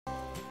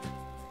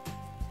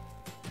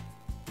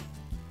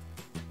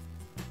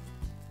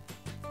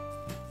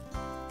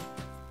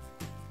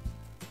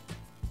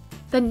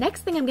The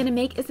next thing I'm gonna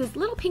make is this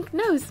little pink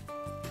nose.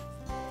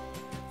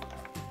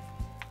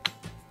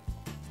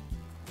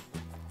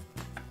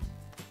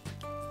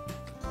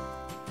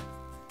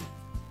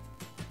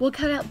 We'll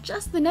cut out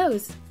just the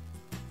nose.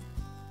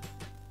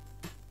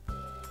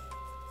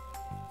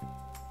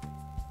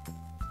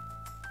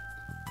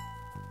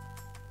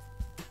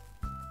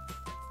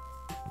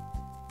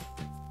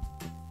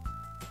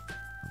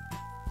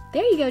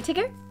 There you go,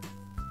 Tigger.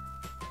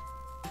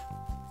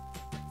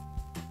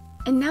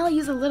 And now I'll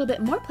use a little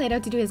bit more Play-Doh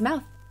to do his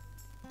mouth.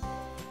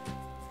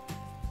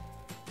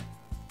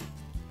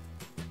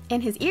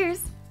 And his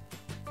ears.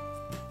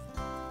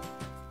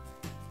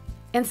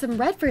 And some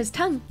red for his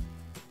tongue.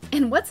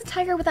 And what's a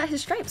tiger without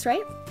his stripes,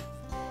 right?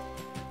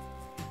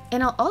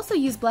 And I'll also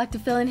use black to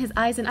fill in his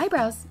eyes and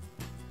eyebrows.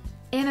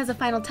 And as a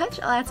final touch,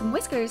 I'll add some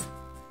whiskers.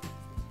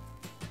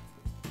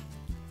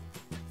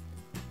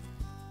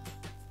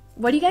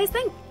 What do you guys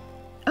think?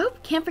 Oh,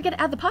 can't forget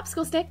to add the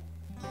popsicle stick.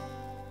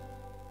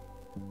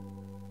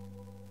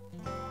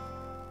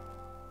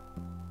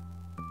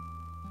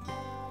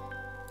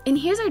 And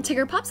here's our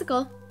Tigger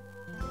popsicle.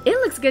 It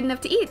looks good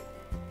enough to eat.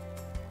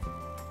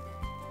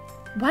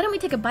 Why don't we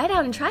take a bite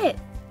out and try it?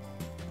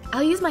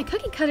 I'll use my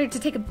cookie cutter to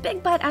take a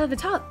big bite out of the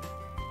top.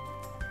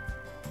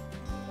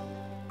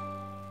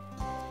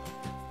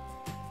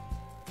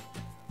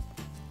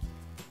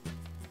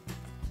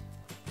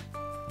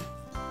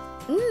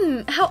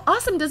 How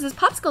awesome does this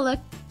popsicle look?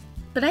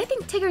 But I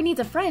think Tigger needs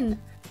a friend.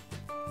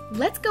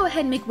 Let's go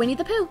ahead and make Winnie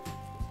the Pooh.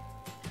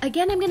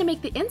 Again, I'm gonna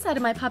make the inside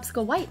of my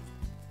popsicle white.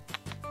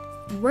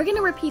 We're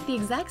gonna repeat the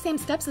exact same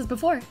steps as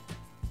before.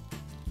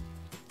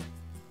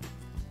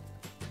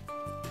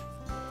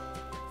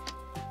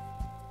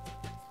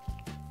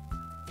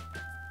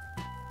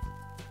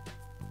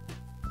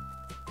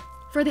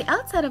 For the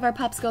outside of our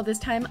popsicle this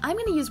time, I'm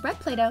gonna use red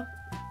Play-Doh.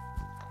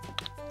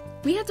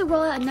 We have to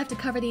roll out enough to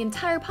cover the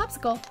entire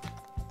popsicle.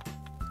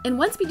 And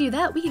once we do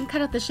that, we can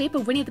cut out the shape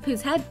of Winnie the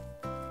Pooh's head.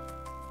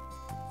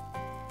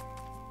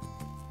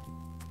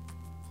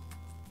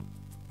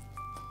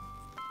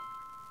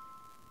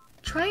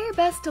 Try your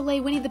best to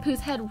lay Winnie the Pooh's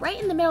head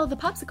right in the middle of the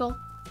popsicle.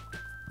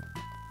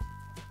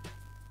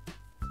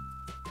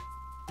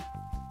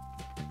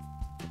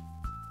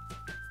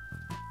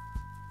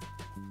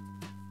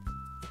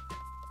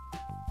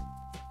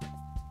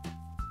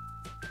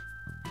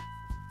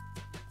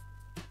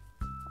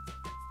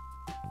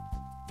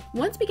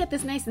 Once we get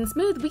this nice and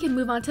smooth, we can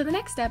move on to the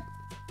next step.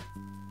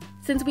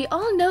 Since we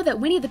all know that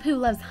Winnie the Pooh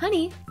loves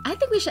honey, I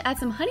think we should add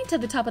some honey to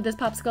the top of this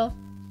popsicle.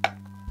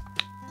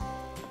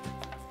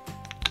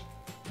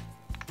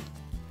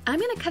 I'm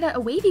gonna cut out a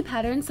wavy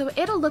pattern so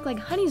it'll look like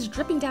honey's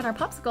dripping down our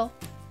popsicle.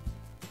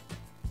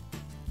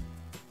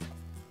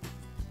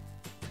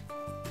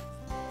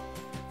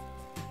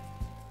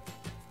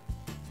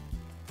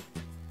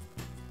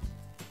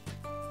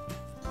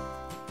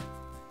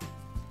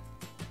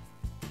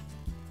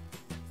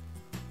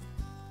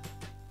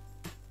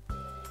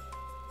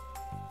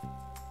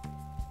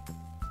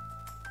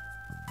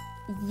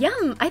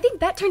 Yum! I think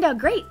that turned out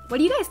great. What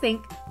do you guys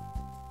think?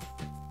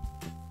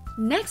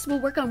 Next, we'll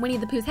work on Winnie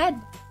the Pooh's head.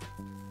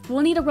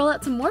 We'll need to roll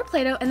out some more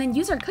Play-Doh and then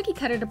use our cookie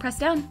cutter to press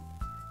down.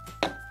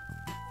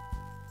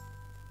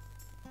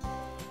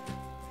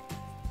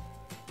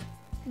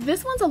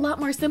 This one's a lot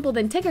more simple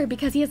than Tigger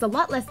because he has a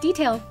lot less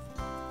detail.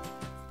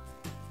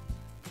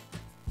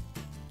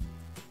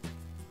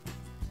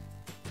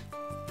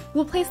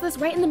 We'll place this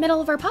right in the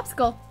middle of our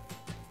popsicle.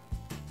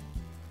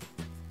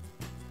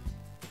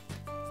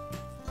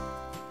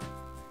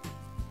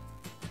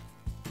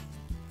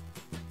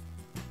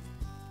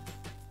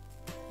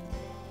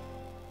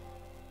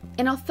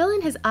 And I'll fill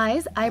in his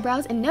eyes,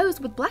 eyebrows, and nose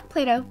with black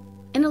Play-Doh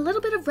and a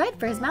little bit of red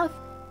for his mouth.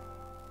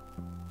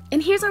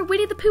 And here's our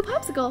Winnie the Pooh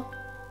popsicle.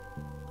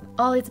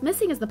 All it's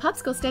missing is the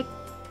popsicle stick.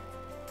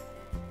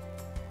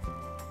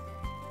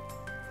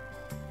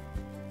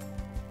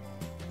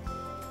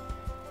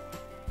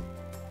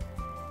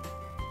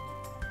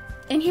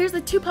 And here's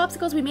the 2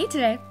 popsicles we made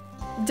today.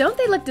 Don't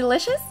they look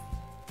delicious?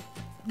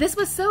 This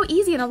was so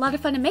easy and a lot of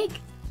fun to make.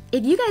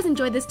 If you guys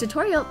enjoyed this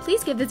tutorial,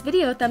 please give this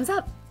video a thumbs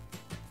up.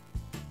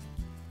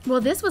 Well,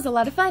 this was a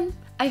lot of fun.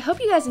 I hope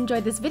you guys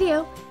enjoyed this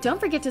video. Don't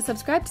forget to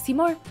subscribe to see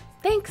more.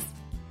 Thanks!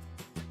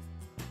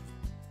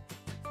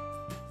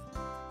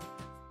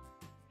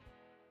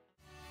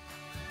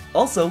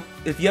 Also,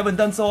 if you haven't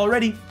done so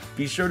already,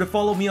 be sure to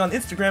follow me on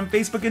Instagram,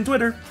 Facebook, and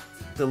Twitter.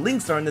 The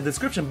links are in the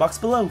description box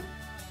below.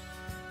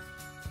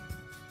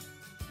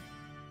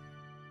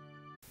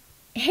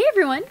 Hey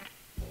everyone!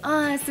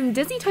 Some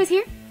Disney Toys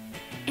here.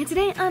 And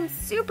today I'm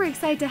super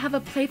excited to have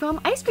a Play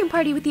Foam ice cream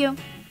party with you.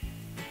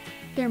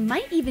 There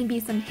might even be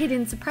some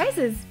hidden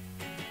surprises.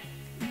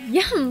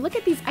 Yum! Look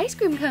at these ice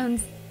cream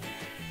cones.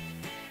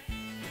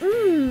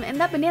 And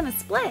that banana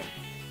split.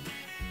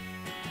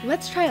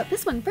 Let's try out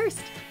this one first.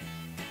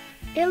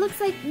 It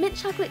looks like mint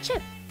chocolate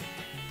chip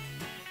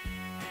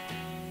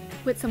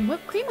with some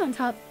whipped cream on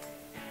top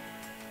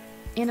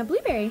and a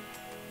blueberry.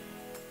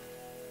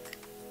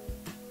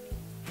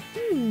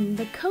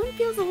 The cone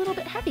feels a little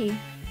bit heavy.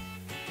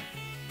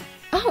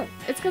 Oh,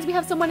 it's because we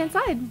have someone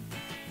inside.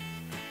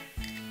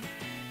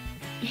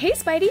 Hey,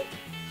 Spidey.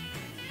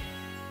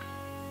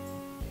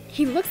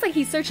 He looks like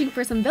he's searching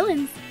for some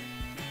villains.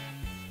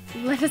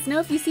 Let us know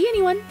if you see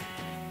anyone.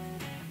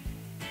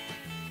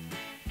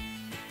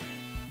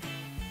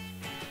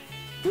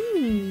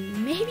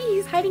 Maybe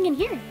he's hiding in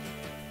here.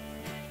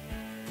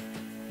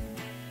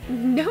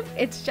 Nope,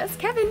 it's just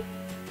Kevin.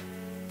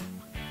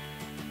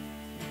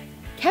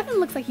 Kevin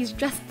looks like he's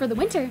dressed for the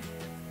winter.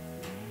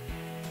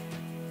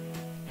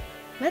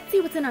 Let's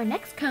see what's in our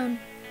next cone.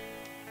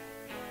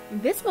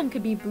 This one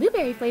could be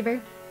blueberry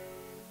flavor.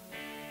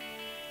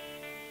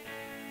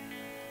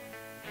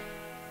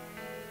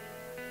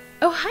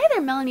 Oh, hi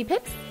there, Melanie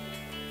Pips.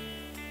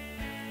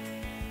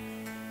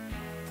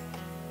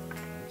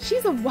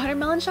 She's a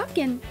watermelon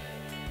shopkin.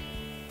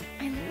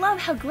 I love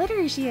how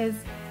glittery she is.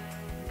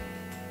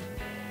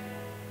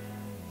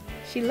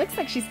 She looks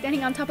like she's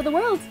standing on top of the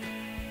world.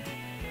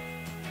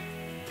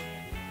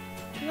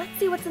 Let's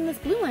see what's in this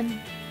blue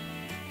one.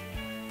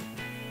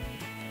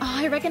 Oh,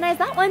 I recognize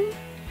that one.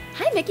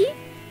 Hi, Mickey.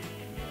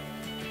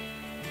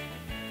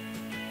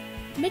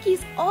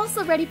 Mickey's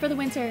also ready for the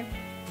winter.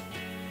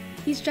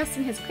 He's dressed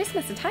in his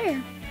Christmas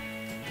attire.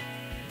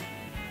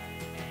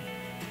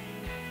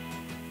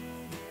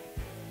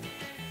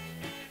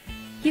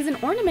 He's an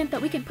ornament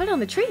that we can put on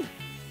the tree.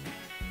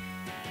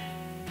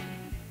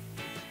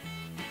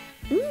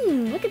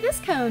 Look at this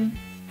cone.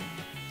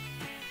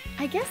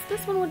 I guess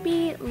this one would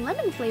be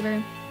lemon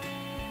flavor.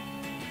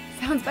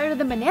 Sounds better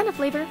than banana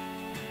flavor.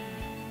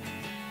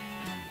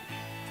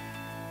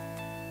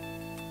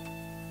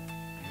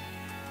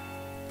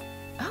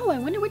 Oh, I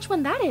wonder which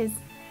one that is.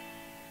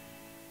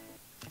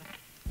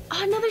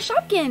 Oh, another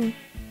Shopkin!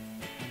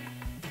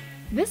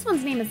 This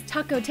one's name is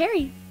Taco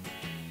Terry.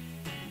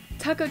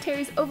 Taco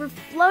Terry's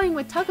overflowing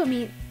with taco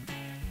meat.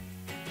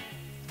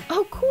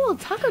 Oh cool,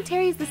 Taco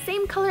Terry is the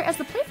same color as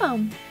the play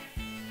foam.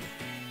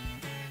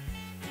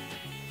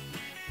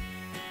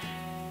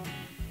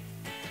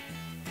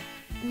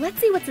 Let's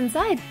see what's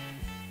inside.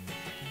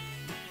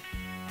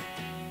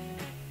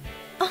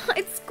 Oh,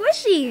 it's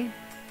Squishy!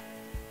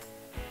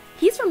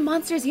 He's from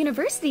Monsters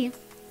University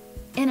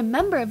and a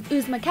member of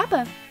Uzma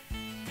Kappa.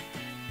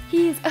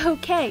 He's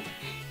okay.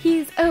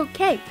 He's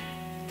okay.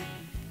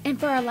 And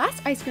for our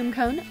last ice cream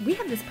cone, we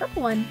have this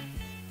purple one.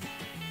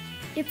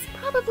 It's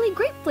probably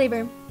grape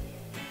flavor.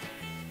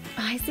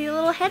 I see a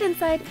little head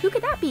inside. Who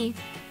could that be?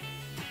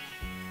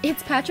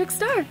 It's Patrick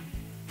Star.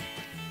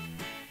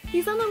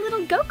 He's on a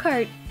little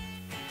go-kart.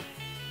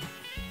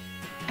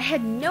 I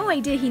had no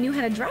idea he knew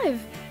how to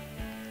drive.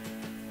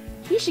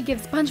 He should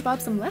give SpongeBob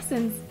some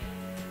lessons.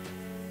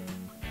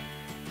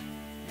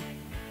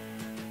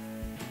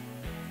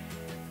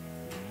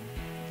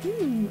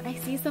 I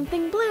see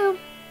something blue.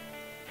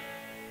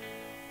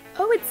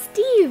 Oh, it's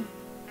Steve!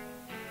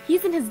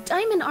 He's in his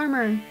diamond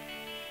armor.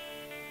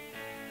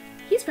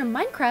 He's from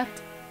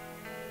Minecraft.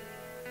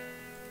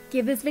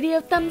 Give this video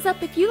a thumbs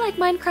up if you like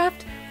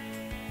Minecraft.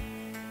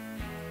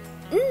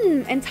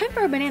 And time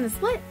for our banana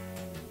split.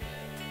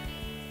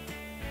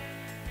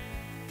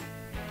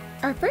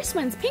 Our first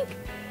one's pink.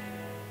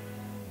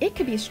 It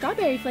could be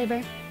strawberry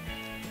flavor.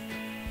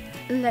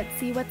 Let's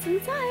see what's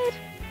inside.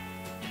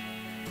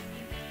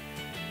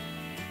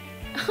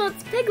 Oh,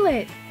 it's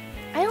Piglet.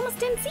 I almost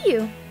didn't see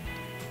you.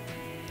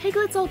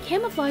 Piglet's all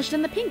camouflaged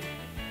in the pink.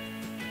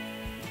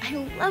 I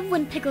love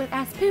when Piglet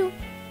asks Pooh,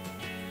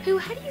 "Pooh,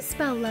 how do you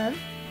spell love?"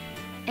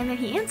 And then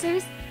he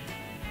answers,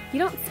 "You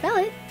don't spell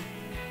it,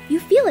 you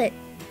feel it."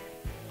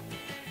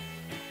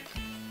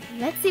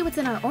 Let's see what's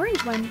in our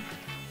orange one.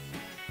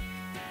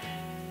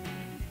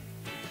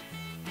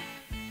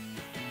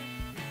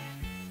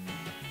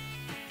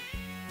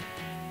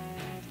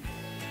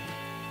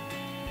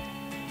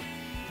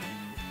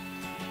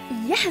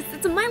 Yes,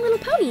 it's a My Little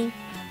Pony.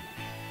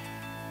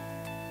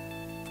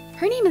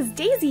 Her name is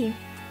Daisy.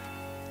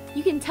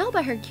 You can tell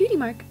by her cutie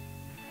mark.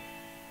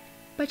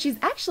 But she's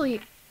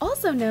actually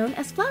also known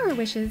as Flower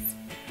Wishes.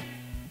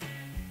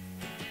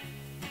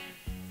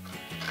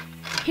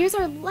 Here's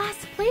our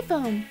last play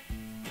foam.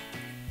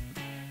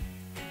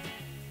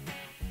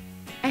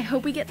 I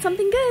hope we get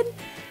something good.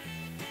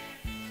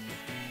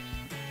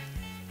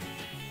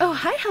 Oh,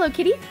 hi, Hello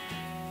Kitty.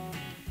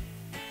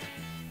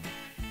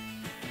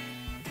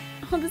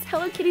 Oh, this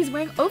Hello Kitty's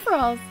wearing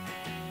overalls.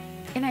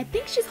 And I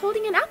think she's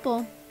holding an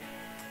apple.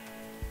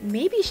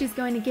 Maybe she's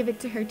going to give it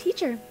to her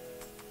teacher.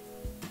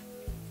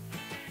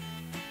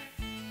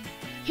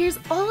 Here's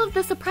all of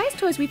the surprise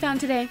toys we found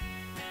today.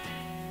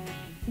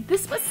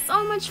 This was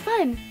so much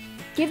fun.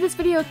 Give this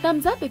video a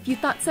thumbs up if you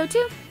thought so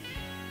too.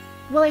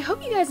 Well, I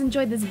hope you guys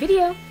enjoyed this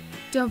video.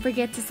 Don't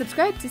forget to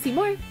subscribe to see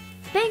more.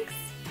 Thanks!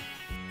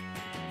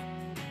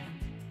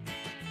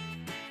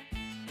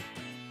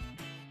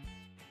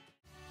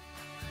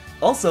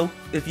 Also,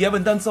 if you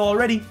haven't done so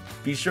already,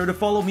 be sure to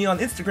follow me on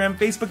Instagram,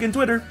 Facebook, and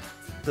Twitter.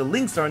 The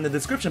links are in the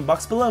description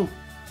box below.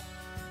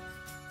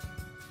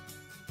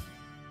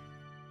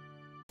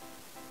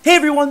 Hey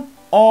everyone!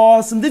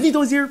 Awesome Disney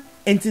Toys here!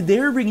 And today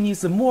we're bringing you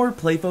some more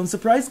Playphone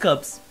Surprise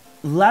Cups.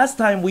 Last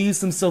time we used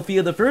some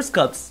Sophia the First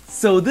cups,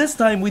 so this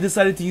time we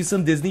decided to use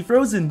some Disney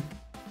Frozen.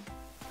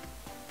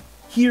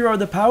 Here are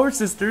the Power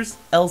Sisters,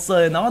 Elsa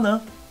and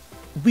Anna.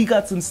 We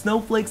got some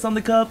snowflakes on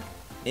the cup,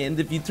 and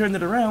if you turn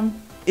it around,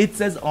 it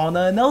says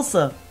Anna and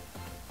Elsa.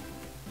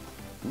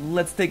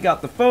 Let's take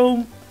out the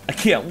foam. I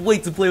can't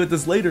wait to play with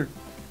this later.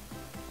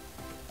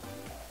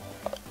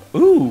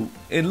 Ooh,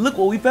 and look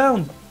what we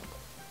found.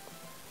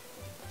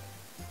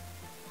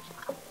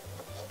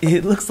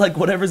 It looks like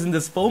whatever's in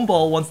this foam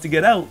ball wants to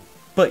get out,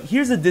 but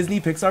here's a Disney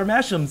Pixar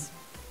Mashems.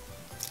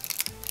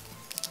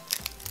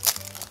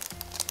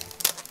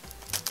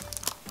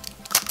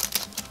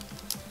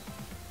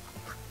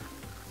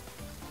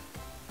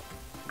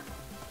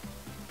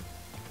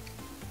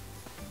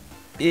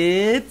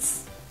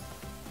 It's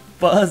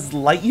Buzz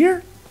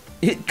Lightyear?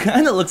 It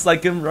kinda looks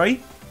like him,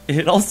 right?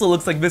 It also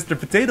looks like Mr.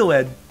 Potato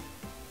Head.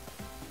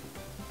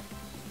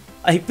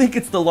 I think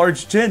it's the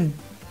large chin.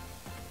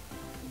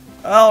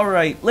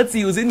 Alright, let's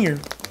see who's in here.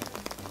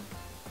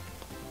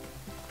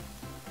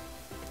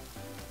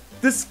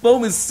 This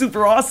foam is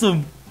super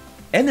awesome!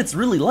 And it's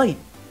really light.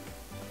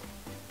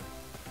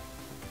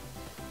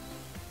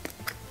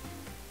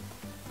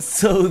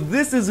 So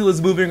this is who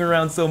is moving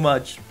around so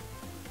much.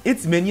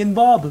 It's Minion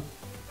Bob.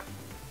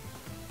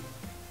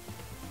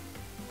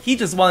 He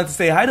just wanted to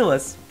say hi to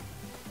us.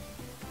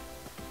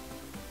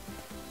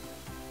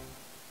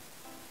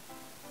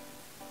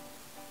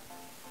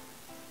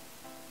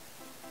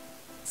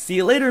 See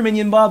you later,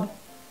 Minion Bob.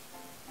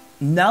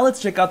 Now let's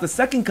check out the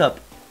second cup.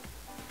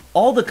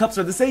 All the cups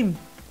are the same.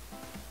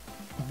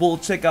 We'll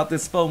check out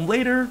this foam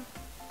later.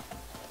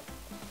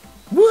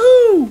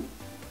 Woohoo!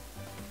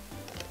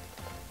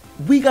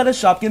 We got a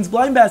Shopkins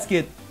blind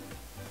basket.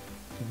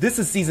 This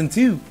is season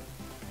 2.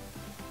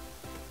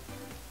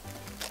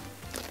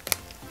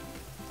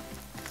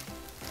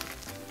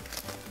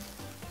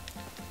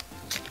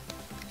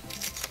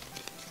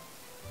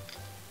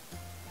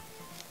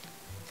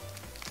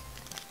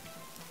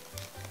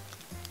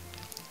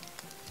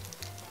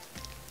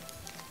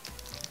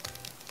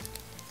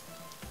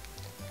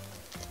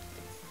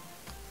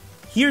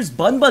 Here's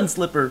Bun Bun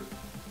Slipper.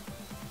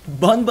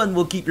 Bun Bun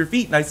will keep your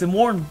feet nice and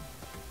warm.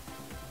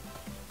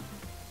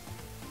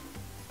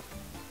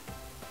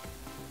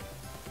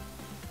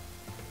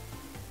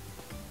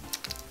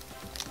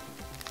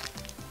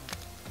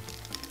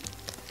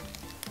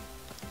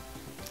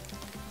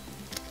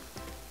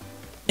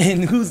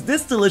 And who's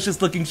this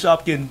delicious looking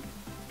Shopkin?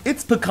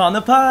 It's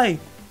Pecana Pie.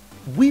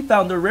 We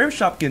found a rare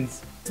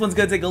Shopkins. This one's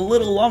gonna take a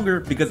little longer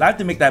because I have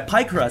to make that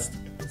pie crust.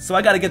 So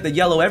I gotta get the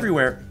yellow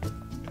everywhere.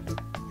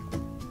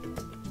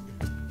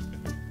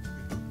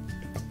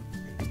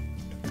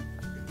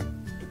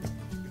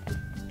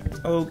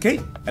 Okay,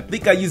 I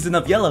think I used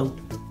enough yellow.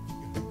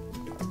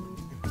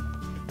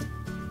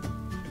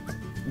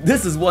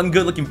 This is one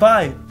good looking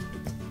pie.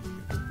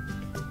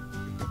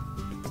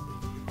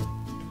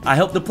 I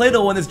hope the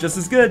Play-Doh one is just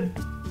as good.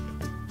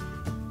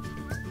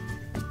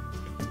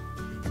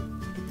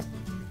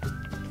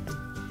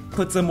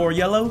 Put some more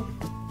yellow.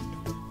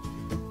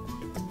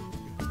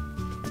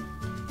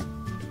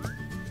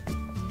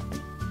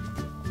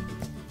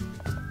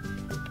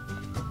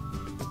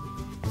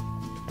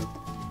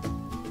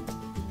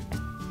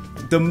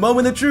 The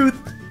moment of truth.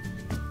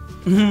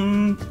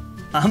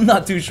 I'm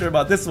not too sure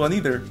about this one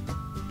either.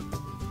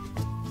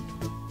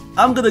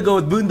 I'm gonna go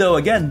with Mundo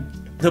again.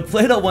 The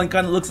Play-Doh one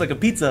kinda looks like a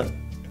pizza,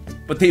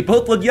 but they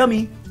both look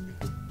yummy.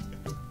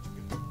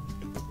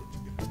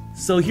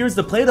 So here's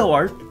the Play-Doh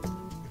art,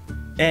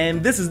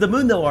 and this is the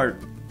Mundo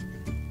art.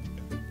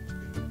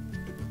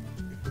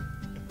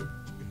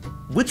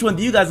 Which one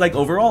do you guys like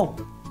overall?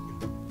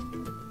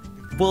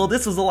 Well,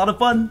 this was a lot of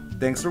fun.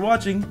 Thanks for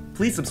watching.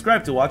 Please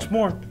subscribe to watch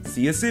more.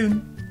 See you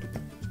soon.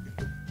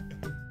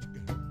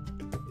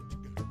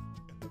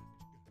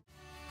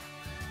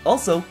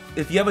 Also,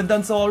 if you haven't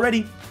done so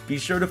already, be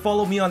sure to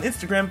follow me on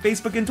Instagram,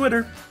 Facebook, and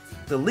Twitter.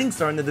 The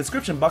links are in the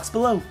description box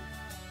below.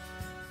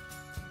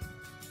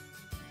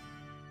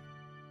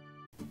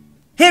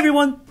 Hey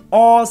everyone!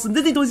 Awesome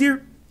Disney Toys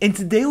here! And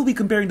today we'll be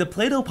comparing the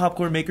Play-Doh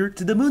popcorn maker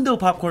to the Mundo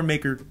popcorn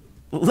maker.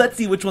 Let's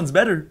see which one's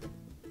better.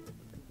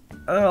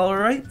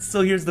 Alright,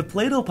 so here's the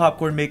Play-Doh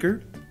popcorn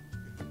maker.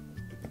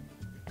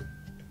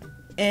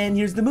 And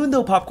here's the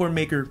Mundo popcorn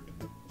maker.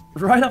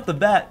 Right off the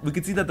bat, we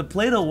can see that the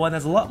Play-Doh one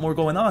has a lot more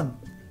going on.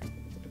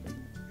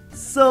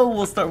 So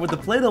we'll start with the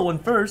Play-Doh one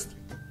first.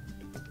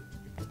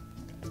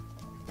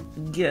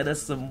 Get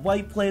us some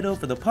white Play-Doh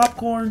for the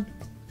popcorn.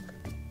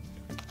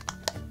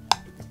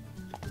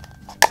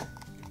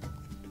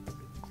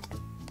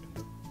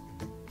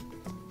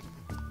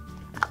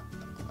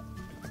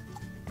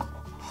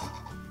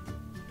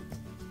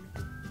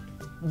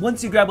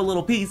 Once you grab a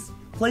little piece,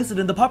 place it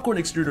in the popcorn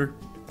extruder.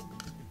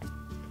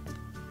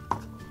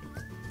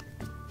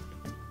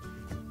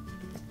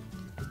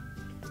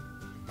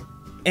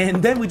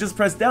 And then we just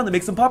press down to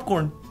make some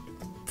popcorn.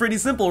 Pretty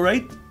simple,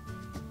 right?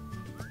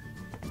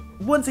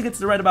 Once it gets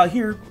to right about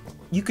here,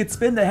 you could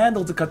spin the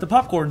handle to cut the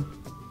popcorn.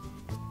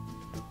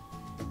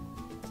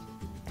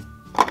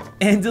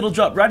 and it'll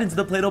drop right into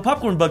the Play-Doh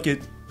popcorn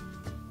bucket.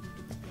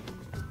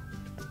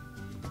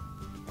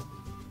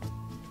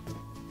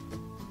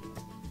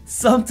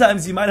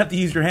 Sometimes you might have to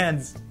use your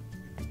hands.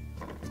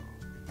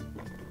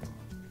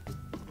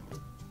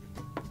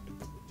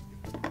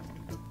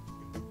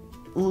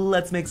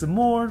 Let's make some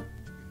more.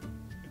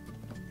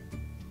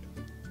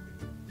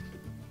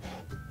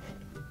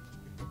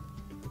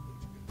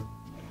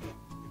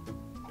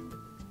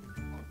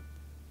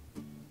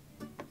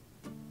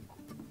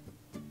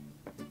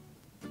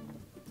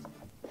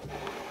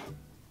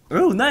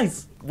 Oh,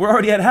 nice! We're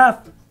already at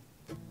half.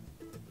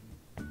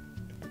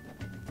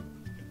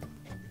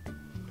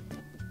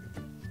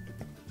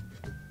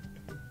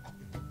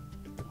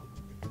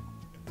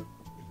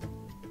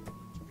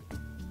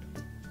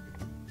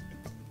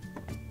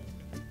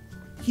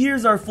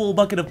 Here's our full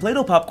bucket of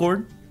Play-Doh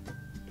popcorn.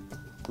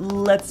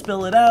 Let's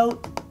spill it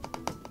out.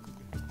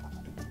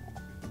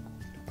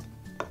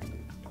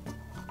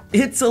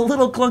 It's a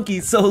little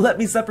clunky, so let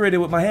me separate it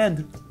with my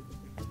hand.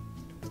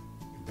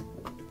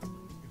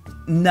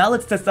 Now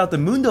let's test out the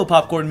Mundo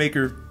popcorn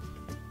maker.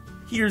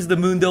 Here's the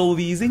Mundo we'll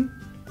be using.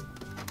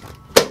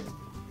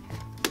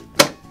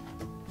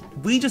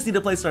 We just need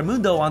to place our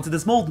Mundo onto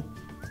this mold.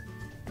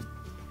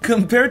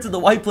 Compared to the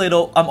white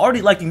Play-Doh, I'm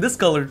already liking this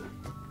color.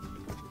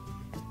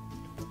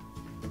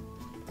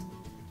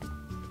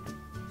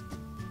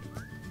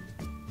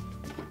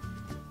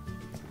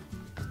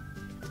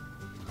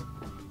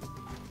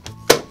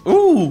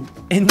 Ooh!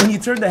 And when you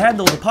turn the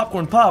handle, the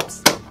popcorn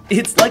pops.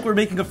 It's like we're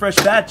making a fresh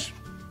batch.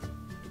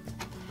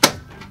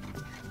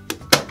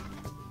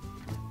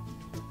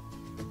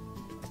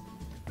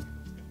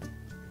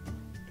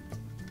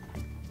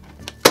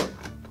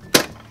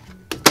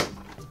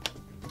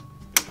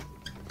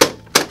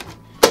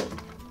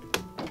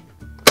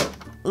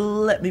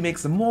 Let me make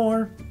some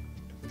more.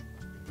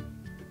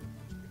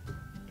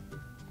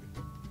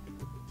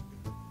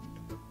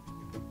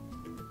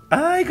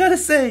 I gotta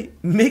say,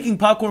 making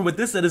popcorn with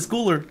this set is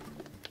cooler.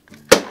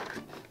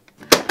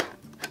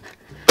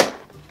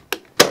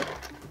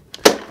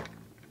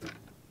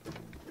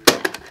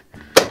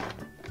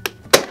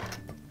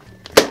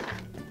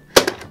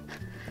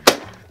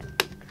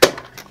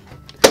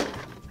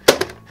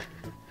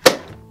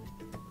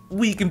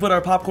 We can put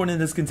our popcorn in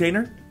this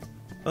container.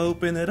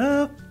 Open it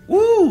up.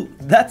 Woo!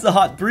 That's a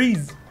hot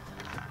breeze.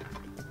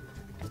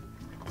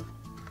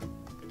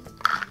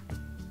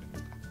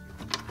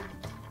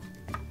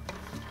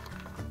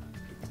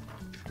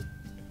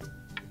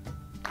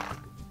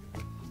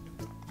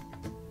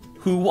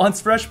 Who wants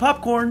fresh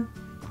popcorn?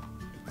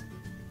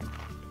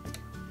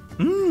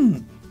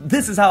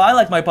 This is how I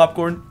like my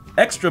popcorn.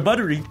 Extra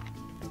buttery.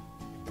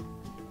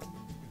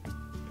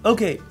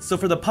 Okay, so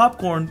for the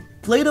popcorn,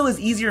 Play-Doh is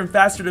easier and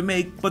faster to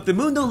make, but the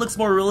Mundo looks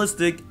more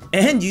realistic,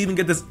 and you even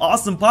get this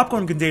awesome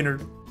popcorn container.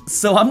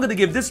 So I'm gonna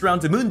give this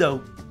round to Mundo.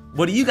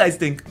 What do you guys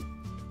think?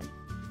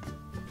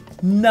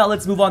 Now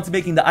let's move on to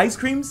making the ice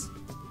creams.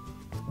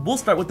 We'll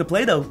start with the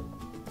Play-Doh.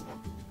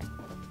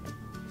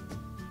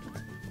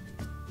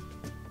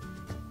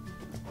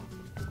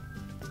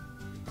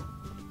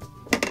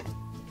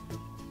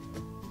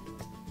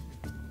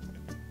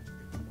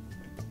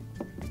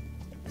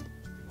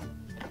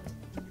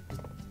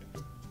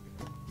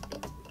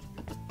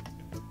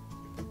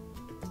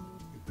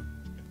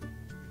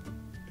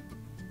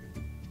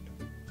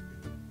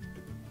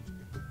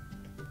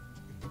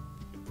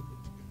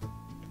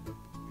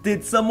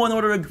 Did someone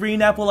order a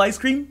green apple ice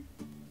cream?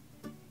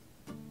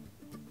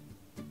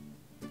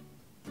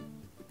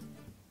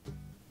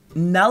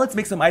 Now let's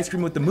make some ice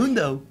cream with the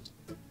Mundo.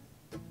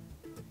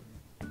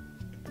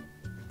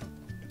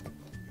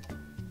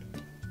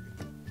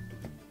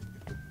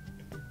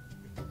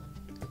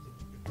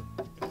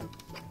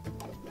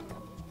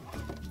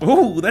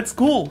 Oh, that's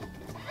cool.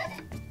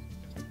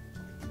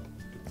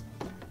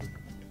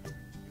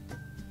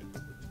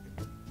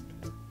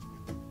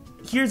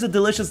 Here's a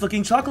delicious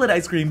looking chocolate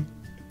ice cream.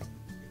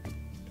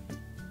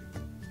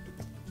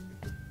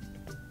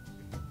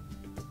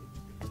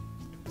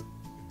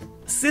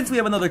 Since we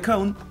have another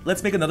cone,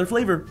 let's make another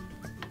flavor.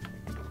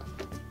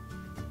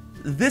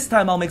 This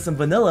time I'll make some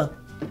vanilla.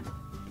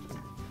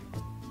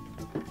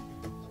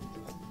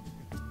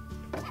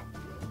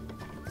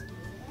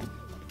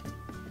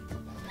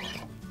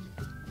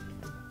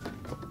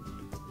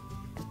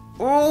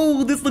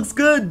 Oh, this looks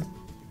good!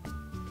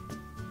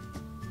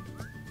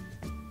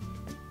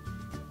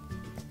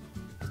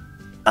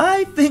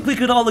 I think we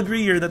could all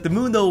agree here that the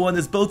Mundo one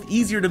is both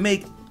easier to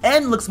make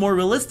and looks more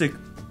realistic.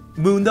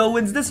 Mundo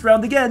wins this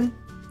round again.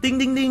 Ding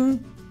ding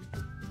ding!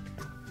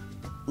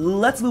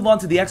 Let's move on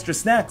to the extra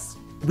snacks.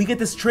 We get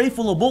this tray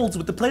full of molds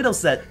with the Play-Doh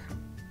set.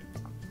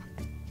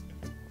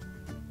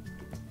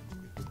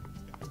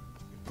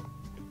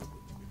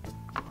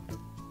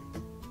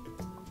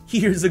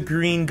 Here's a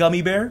green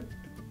gummy bear.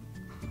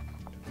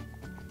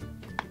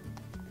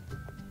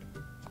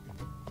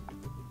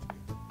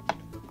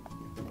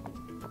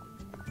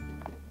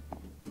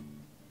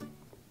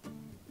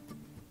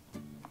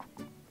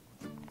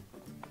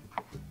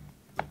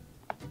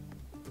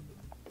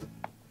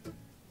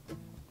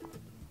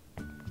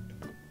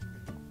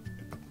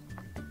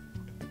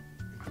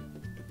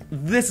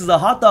 This is a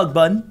hot dog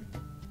bun.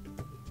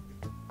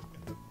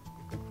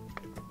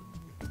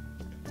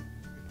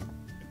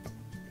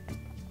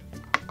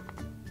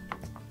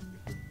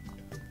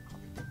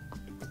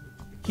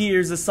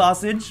 Here's a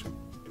sausage.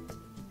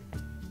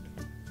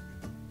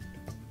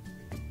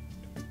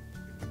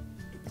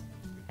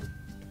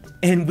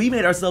 And we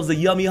made ourselves a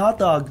yummy hot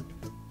dog.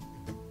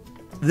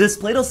 This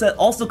Play-Doh set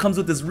also comes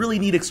with this really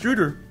neat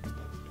extruder.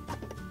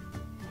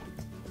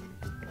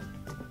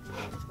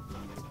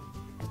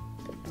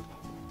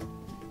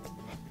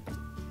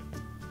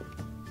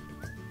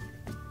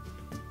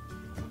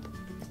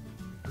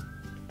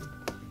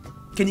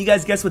 Can you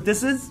guys guess what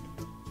this is?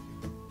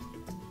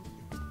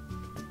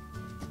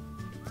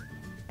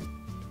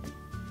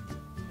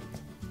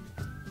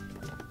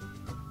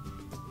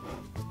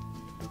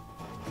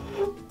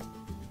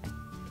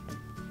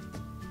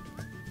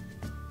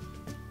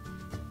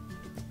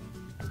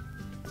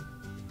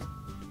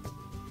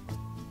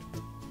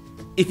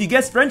 If you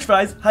guessed French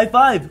fries, high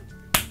five!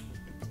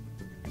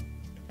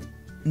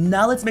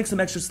 Now let's make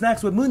some extra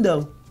snacks with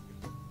Mundo.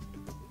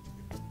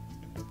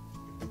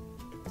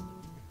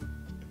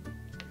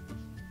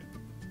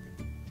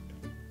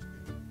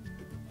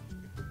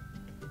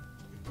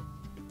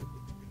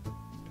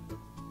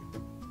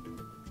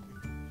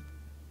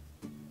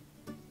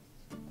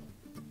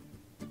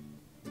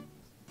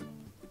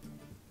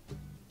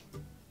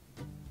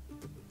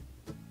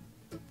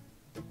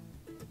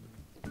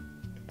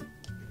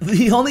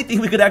 The only thing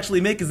we could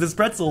actually make is this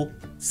pretzel.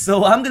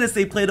 So I'm gonna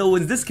say Play-Doh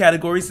wins this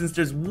category since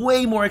there's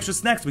way more extra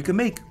snacks we can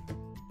make.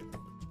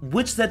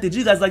 Which set did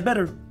you guys like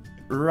better?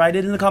 Write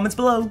it in the comments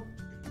below.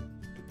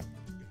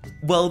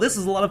 Well, this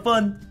was a lot of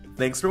fun.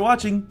 Thanks for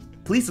watching.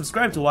 Please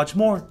subscribe to watch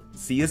more.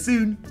 See you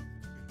soon.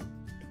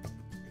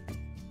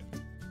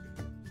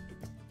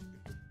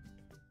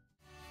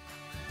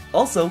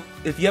 Also,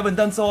 if you haven't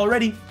done so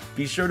already,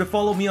 be sure to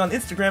follow me on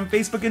Instagram,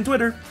 Facebook, and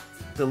Twitter.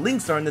 The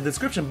links are in the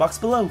description box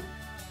below.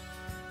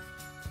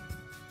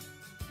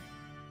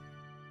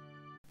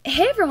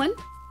 Hey everyone,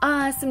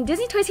 some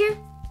Disney Toys here,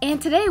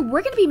 and today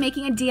we're going to be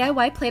making a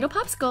DIY Play-Doh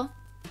popsicle.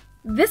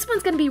 This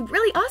one's going to be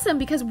really awesome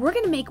because we're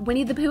going to make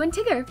Winnie the Pooh and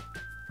Tigger.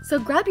 So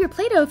grab your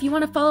Play-Doh if you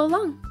want to follow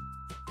along.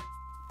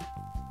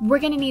 We're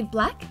going to need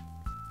black,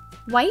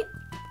 white,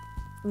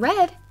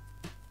 red,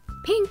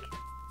 pink,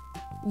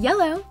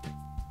 yellow,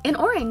 and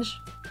orange.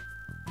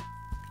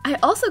 I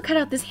also cut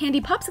out this handy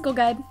popsicle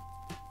guide.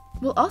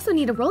 We'll also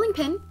need a rolling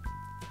pin,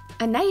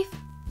 a knife,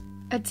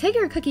 a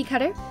Tigger cookie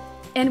cutter,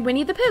 and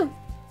Winnie the Pooh.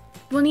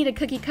 We'll need a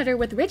cookie cutter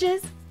with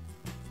ridges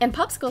and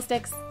popsicle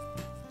sticks.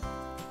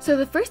 So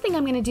the first thing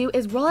I'm going to do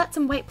is roll out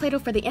some white Play-Doh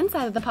for the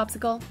inside of the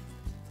popsicle.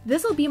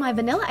 This will be my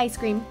vanilla ice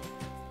cream.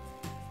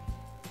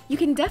 You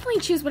can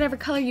definitely choose whatever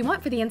color you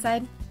want for the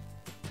inside.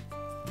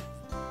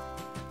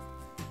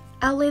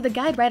 I'll lay the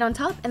guide right on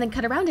top and then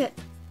cut around it.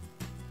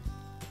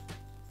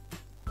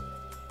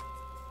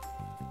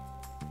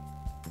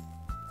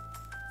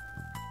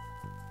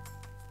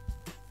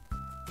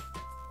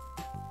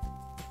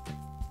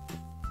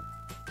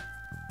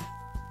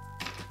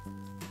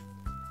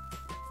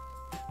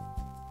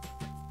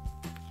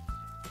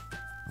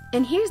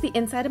 And here's the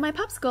inside of my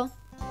popsicle.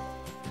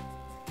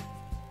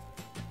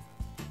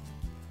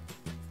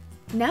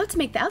 Now to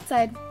make the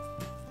outside.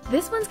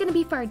 This one's going to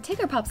be for our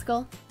Tigger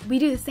popsicle. We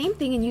do the same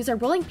thing and use our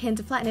rolling pin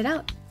to flatten it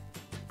out.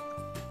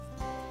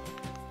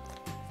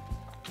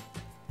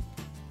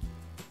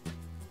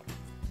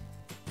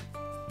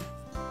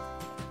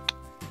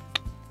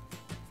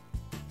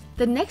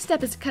 The next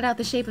step is to cut out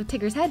the shape of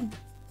Tigger's head.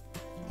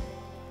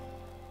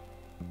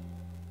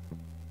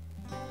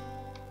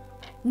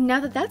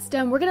 Now that that's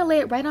done, we're going to lay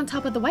it right on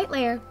top of the white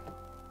layer.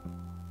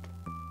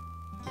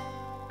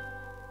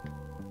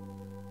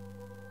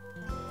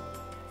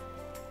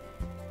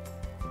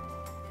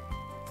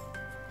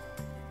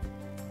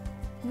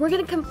 We're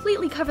going to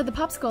completely cover the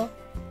popsicle.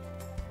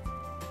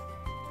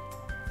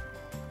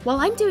 While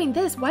I'm doing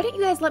this, why don't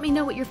you guys let me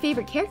know what your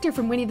favorite character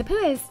from Winnie the Pooh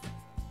is?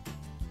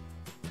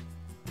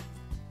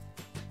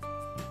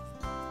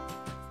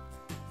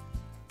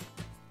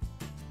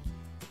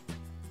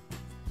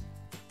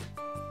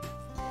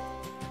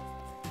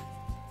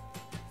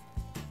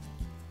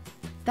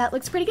 That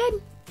looks pretty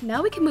good.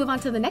 Now we can move on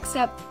to the next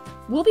step.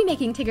 We'll be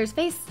making Tigger's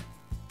face.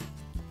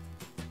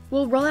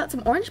 We'll roll out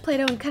some orange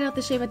Play-Doh and cut out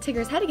the shape of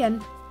Tigger's head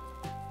again.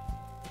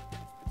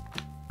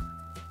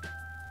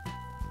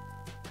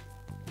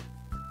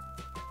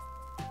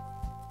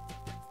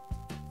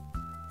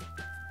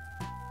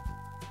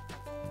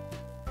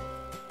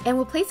 And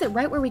we'll place it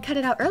right where we cut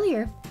it out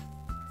earlier.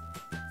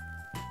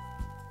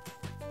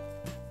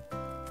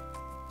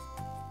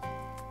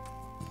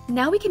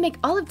 Now we can make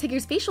all of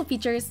Tigger's facial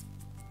features.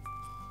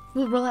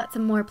 We'll roll out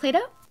some more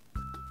Play-Doh.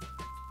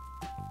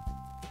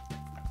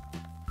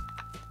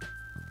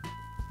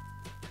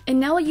 And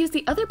now we'll use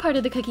the other part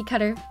of the cookie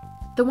cutter,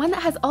 the one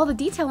that has all the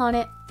detail on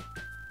it.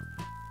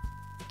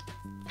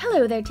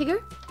 Hello there,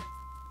 Tigger.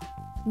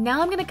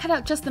 Now I'm going to cut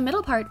out just the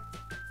middle part.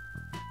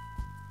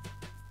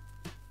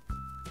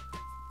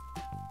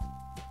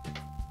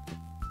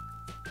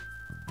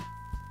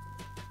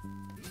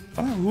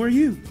 Oh, who are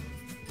you?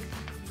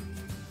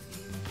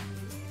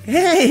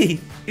 Hey!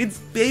 It's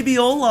baby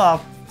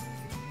Olaf!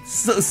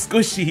 So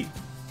squishy.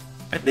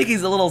 I think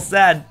he's a little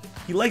sad.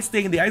 He likes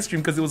staying in the ice cream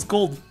because it was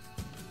cold.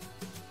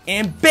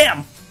 And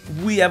BAM!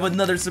 We have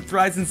another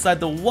surprise inside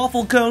the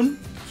waffle cone.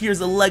 Here's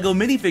a Lego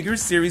minifigure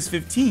Series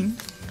 15.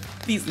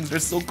 These things are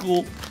so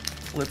cool.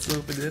 Let's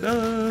open it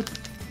up.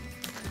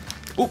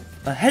 Oh,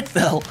 a head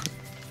fell.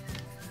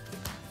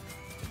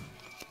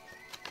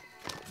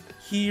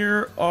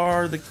 Here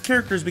are the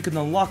characters we can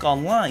unlock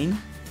online.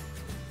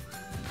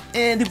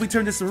 And if we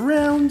turn this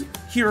around,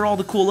 here are all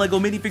the cool Lego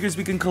minifigures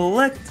we can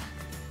collect.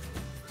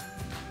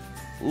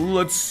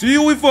 Let's see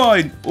what we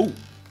find. Oh,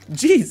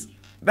 jeez,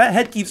 that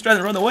head keeps trying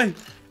to run away.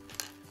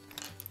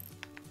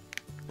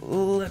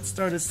 Let's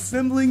start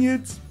assembling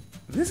it.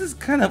 This is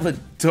kind of a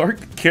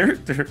dark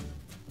character.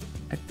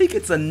 I think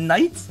it's a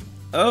knight.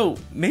 Oh,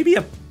 maybe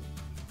a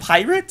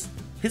pirate?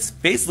 His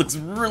face looks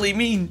really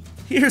mean.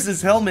 Here's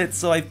his helmet,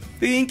 so I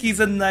think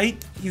he's a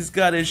knight. He's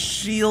got his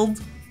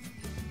shield.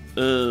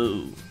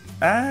 Oh,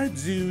 I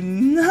do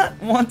not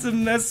want to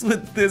mess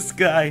with this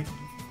guy.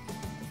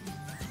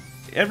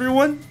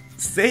 Everyone,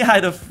 say hi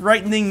to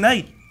Frightening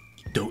Knight.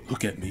 Don't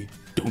look at me,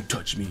 don't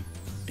touch me,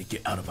 and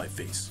get out of my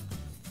face.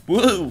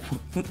 Whoa,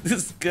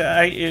 this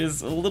guy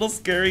is a little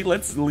scary.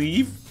 Let's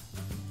leave.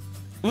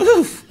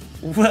 Oof,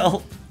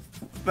 well,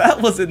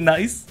 that wasn't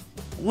nice.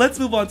 Let's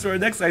move on to our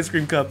next ice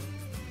cream cup.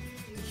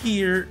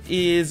 Here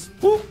is,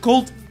 ooh,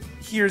 cold.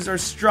 Here's our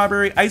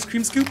strawberry ice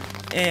cream scoop,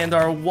 and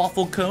our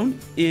waffle cone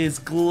is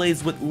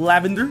glazed with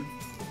lavender.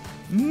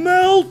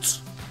 Melt!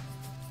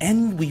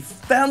 And we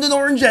found an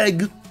orange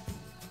egg.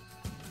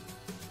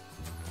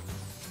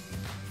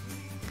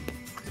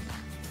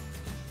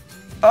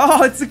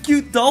 Oh, it's a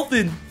cute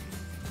dolphin.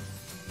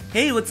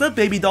 Hey, what's up,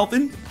 baby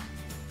dolphin?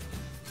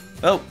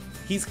 Oh,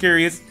 he's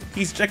curious.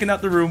 He's checking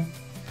out the room.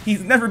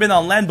 He's never been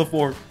on land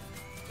before.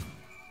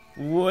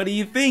 What do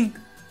you think?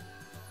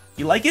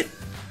 You like it?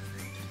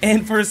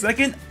 And for a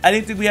second, I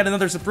didn't think we had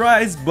another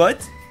surprise,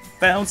 but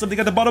found something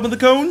at the bottom of the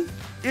cone.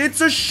 It's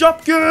a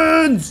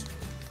Shopkins!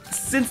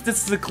 Since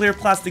this is a clear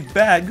plastic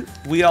bag,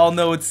 we all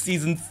know it's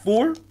season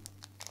 4.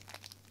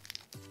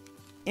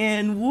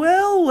 And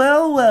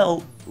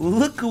well,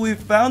 look who we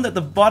found at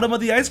the bottom of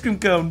the ice cream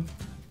cone.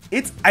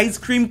 It's Ice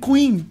Cream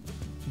Queen.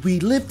 We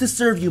live to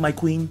serve you, my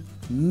queen.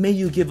 May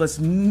you give us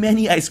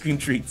many ice cream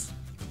treats.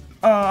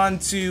 On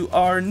to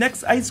our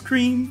next ice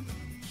cream.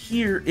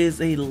 Here is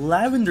a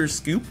lavender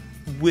scoop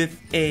with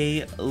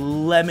a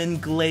lemon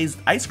glazed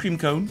ice cream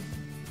cone.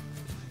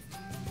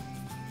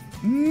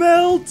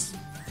 Melt!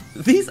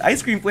 These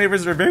ice cream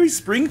flavors are very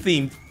spring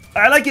themed.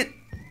 I like it!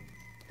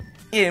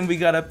 And we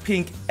got a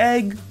pink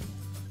egg.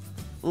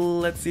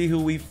 Let's see who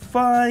we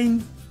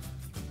find.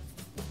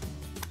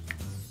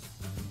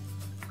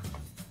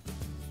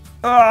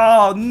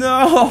 Oh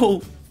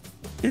no!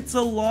 It's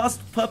a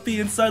lost puppy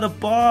inside a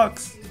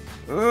box.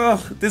 Ugh,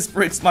 this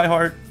breaks my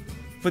heart.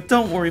 But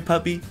don't worry,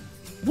 puppy.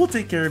 We'll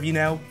take care of you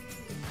now.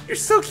 You're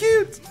so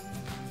cute!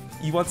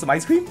 You want some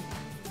ice cream?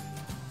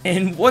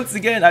 And once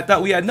again, I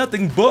thought we had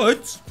nothing,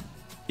 but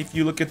if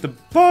you look at the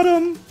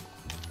bottom,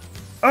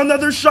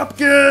 another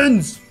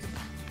Shopkins!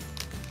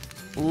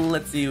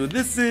 Let's see who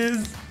this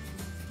is.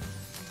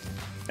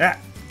 Ah,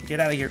 get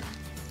out of here.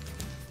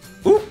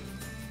 Ooh,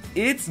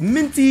 it's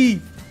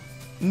Minty!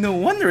 No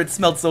wonder it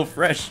smelled so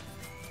fresh.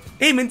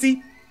 Hey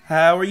Minty,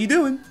 how are you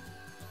doing?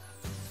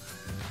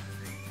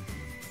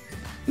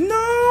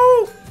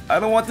 No! I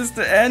don't want this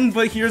to end,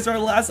 but here's our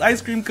last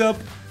ice cream cup.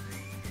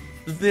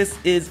 This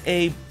is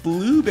a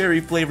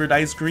blueberry flavored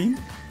ice cream.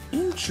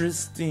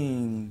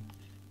 Interesting.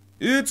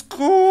 It's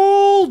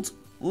cold!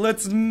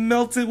 Let's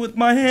melt it with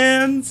my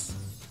hands.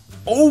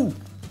 Oh!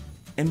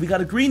 And we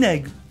got a green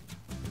egg.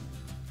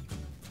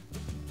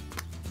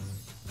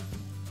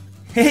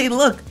 Hey,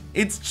 look!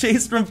 It's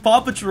Chase from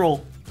Paw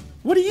Patrol.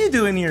 What are you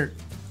doing here?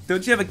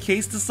 Don't you have a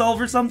case to solve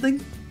or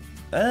something?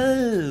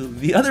 Oh,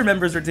 the other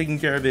members are taking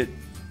care of it.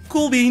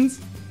 Cool beans.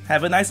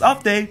 Have a nice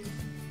off day.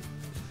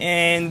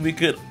 And we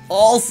could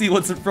all see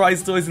what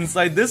surprise toys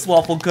inside this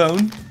waffle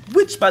cone,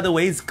 which by the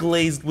way is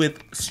glazed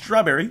with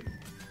strawberry.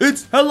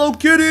 It's Hello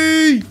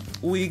Kitty!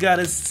 We got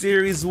a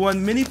Series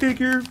 1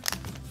 minifigure.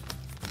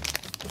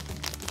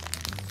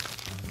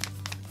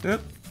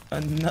 Yep,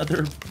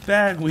 another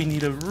bag we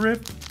need to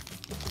rip.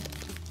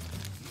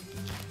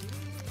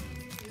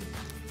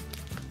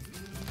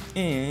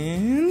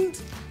 And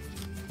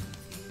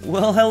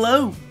well,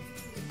 hello.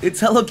 It's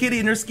Hello Kitty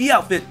in her ski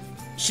outfit.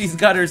 She's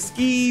got her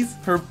skis,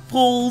 her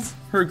poles,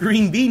 her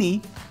green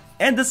beanie,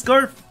 and a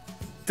scarf.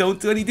 Don't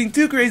do anything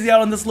too crazy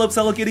out on the slopes,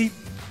 Hello Kitty.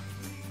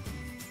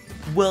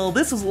 Well,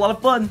 this was a lot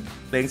of fun.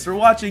 Thanks for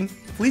watching.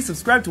 Please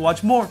subscribe to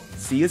watch more.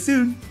 See you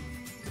soon.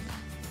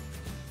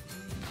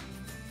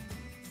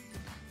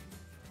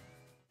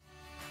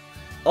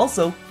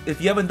 Also, if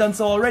you haven't done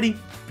so already,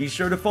 be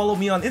sure to follow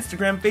me on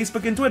Instagram,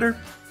 Facebook, and Twitter.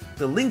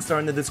 The links are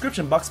in the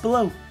description box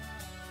below.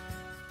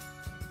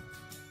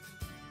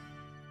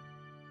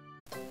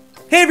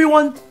 Hey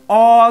everyone!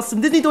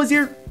 Awesome Disney Toys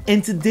here!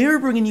 And today we're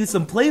bringing you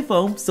some Play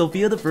Foam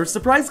Sophia the First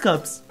Surprise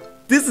Cups.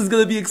 This is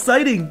gonna be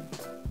exciting!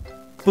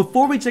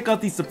 Before we check out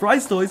these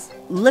surprise toys,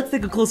 let's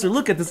take a closer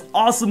look at this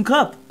awesome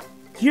cup.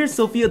 Here's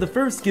Sophia the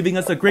First giving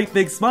us a great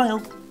big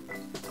smile.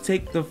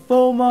 Take the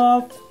foam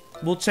off.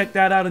 We'll check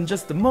that out in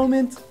just a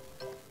moment.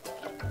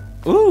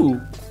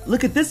 Ooh,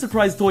 look at this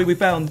surprise toy we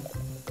found.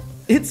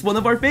 It's one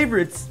of our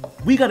favorites.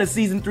 We got a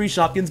Season 3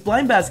 Shopkins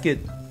blind basket.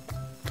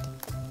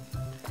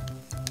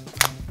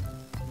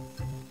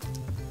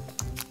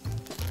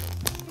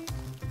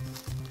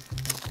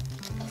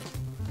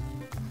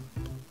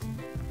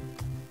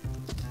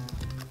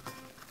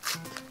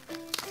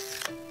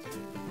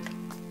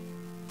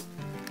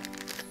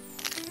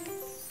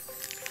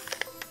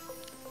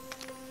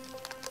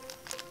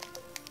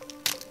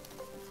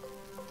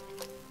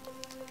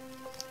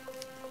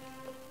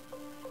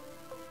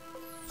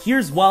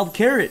 Here's Wild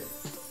Carrot.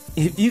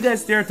 If you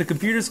guys stare at the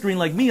computer screen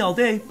like me all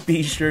day,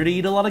 be sure to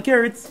eat a lot of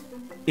carrots.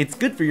 It's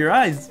good for your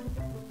eyes.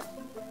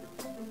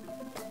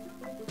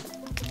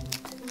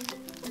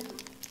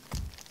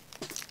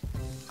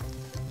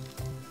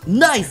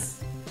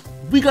 Nice!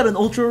 We got an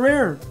ultra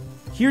rare.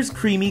 Here's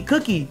Creamy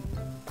Cookie.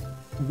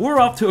 We're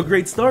off to a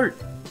great start.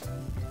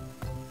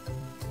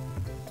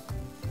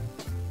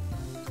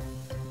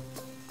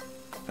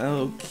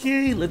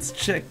 Okay, let's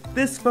check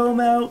this foam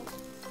out.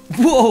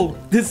 Whoa,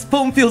 this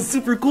foam feels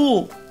super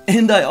cool!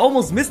 And I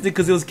almost missed it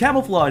because it was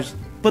camouflaged,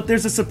 but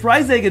there's a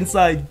surprise egg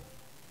inside.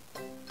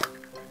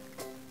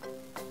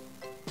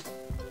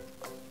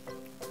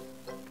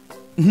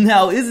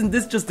 Now isn't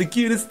this just the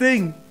cutest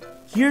thing?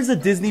 Here's a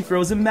Disney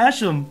Frozen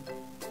Mashem.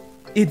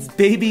 It's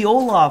baby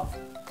Olaf.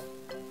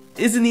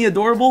 Isn't he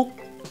adorable?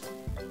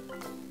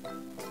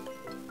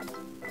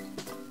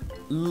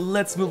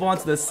 Let's move on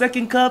to the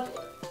second cup.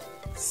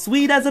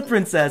 Sweet as a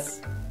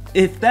princess.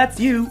 If that's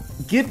you,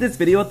 give this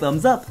video a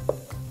thumbs up.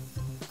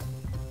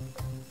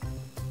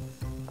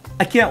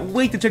 I can't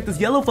wait to check this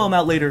yellow foam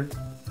out later.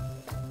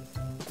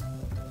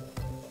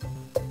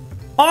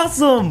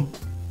 Awesome!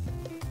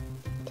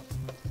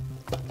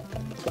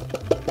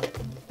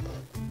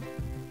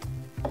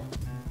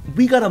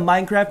 We got a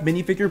Minecraft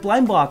minifigure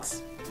blind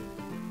box.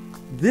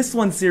 This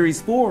one's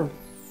Series 4.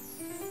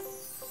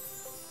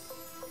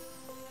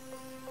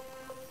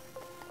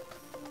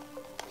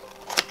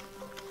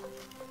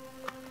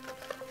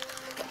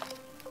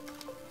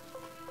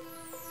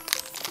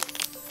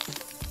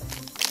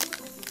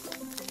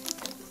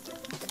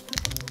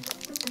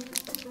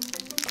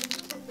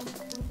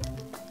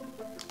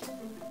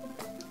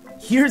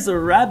 Here's a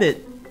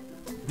rabbit.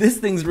 This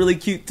thing's really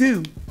cute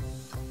too.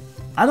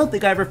 I don't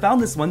think I ever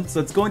found this one, so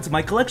it's going to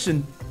my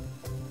collection.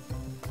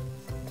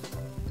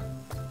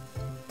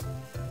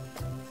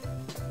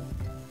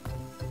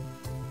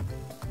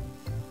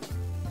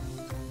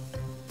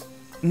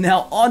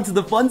 Now on to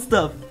the fun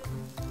stuff.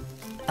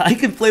 I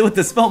can play with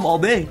this foam all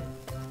day.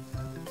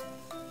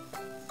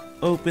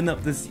 Open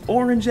up this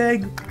orange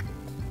egg.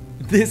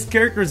 This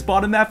character's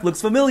bottom half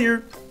looks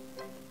familiar.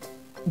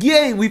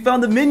 Yay, we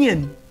found a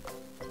minion.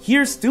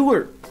 Here's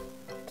Stuart.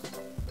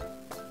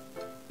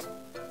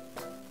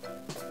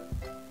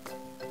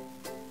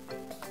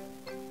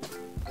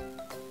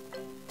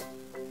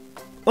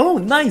 Oh,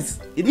 nice!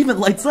 It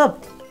even lights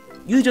up.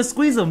 You just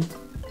squeeze them.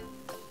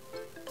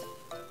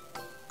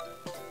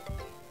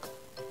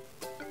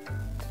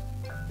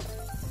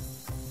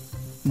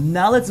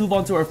 Now let's move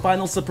on to our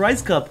final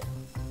surprise cup.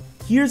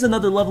 Here's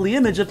another lovely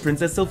image of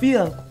Princess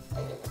Sophia.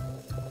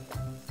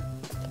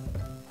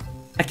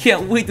 I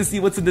can't wait to see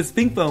what's in this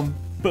pink foam.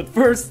 But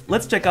first,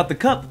 let's check out the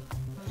cup.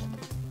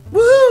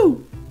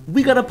 Woohoo!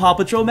 We got a Paw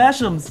Patrol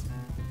Mashems.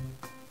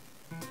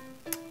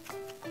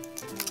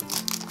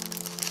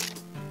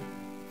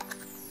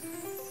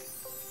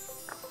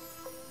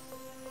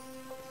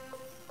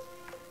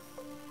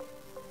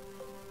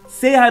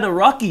 Say hi to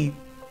Rocky.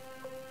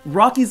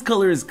 Rocky's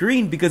color is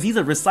green because he's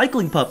a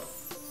recycling pup.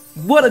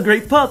 What a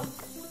great pup!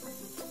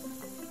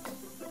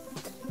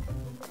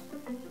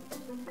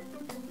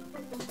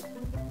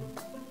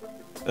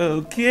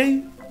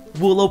 Okay,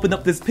 we'll open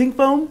up this pink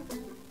foam.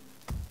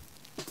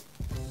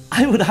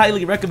 I would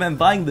highly recommend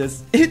buying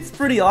this. It's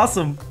pretty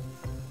awesome.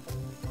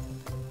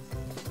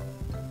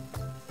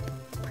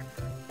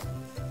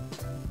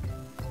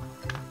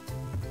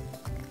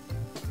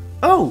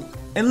 Oh,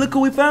 and look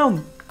who we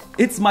found.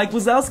 It's Mike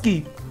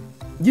Wazowski.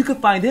 You could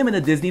find him in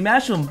a Disney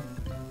Mashem.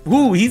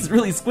 Ooh, he's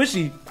really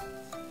squishy.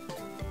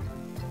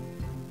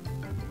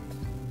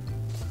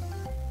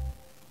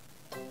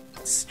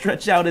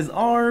 Stretch out his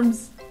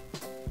arms.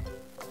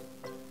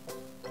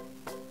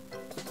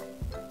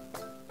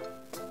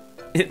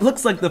 It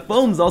looks like the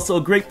foam's also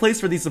a great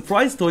place for these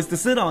surprise toys to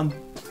sit on.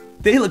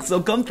 They look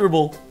so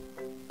comfortable.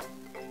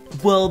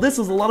 Well, this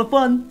was a lot of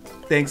fun.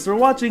 Thanks for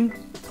watching.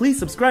 Please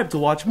subscribe to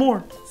watch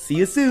more. See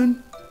you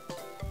soon.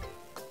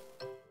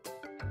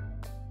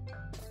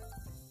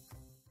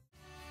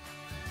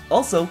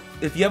 Also,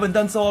 if you haven't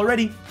done so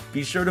already,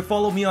 be sure to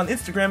follow me on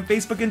Instagram,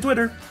 Facebook, and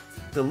Twitter.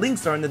 The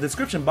links are in the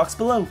description box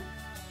below.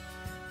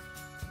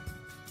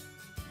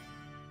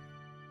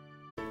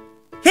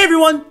 Hey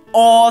everyone!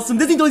 Awesome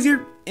Disney Toys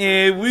here!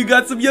 And we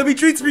got some yummy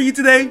treats for you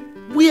today!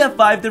 We have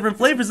 5 different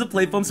flavors of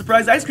Play Foam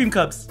Surprise ice cream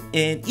cups,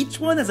 and each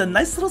one has a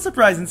nice little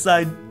surprise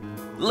inside.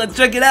 Let's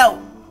check it out!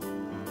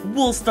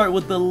 We'll start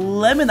with the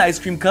lemon ice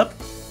cream cup.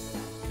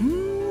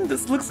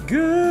 This looks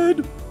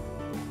good!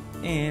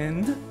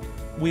 And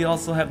we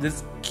also have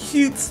this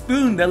cute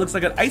spoon that looks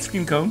like an ice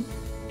cream cone.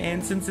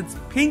 And since it's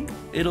pink,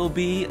 it'll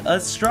be a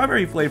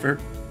strawberry flavor.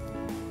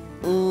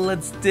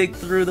 Let's dig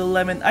through the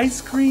lemon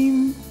ice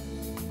cream.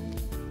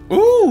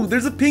 Ooh,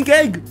 there's a pink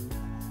egg!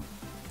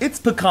 It's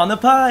pecan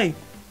pie!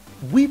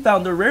 We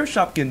found a rare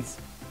Shopkins.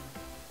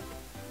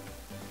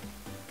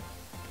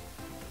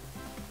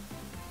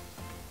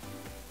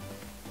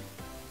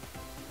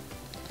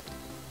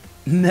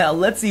 Now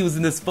let's see who's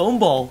in this foam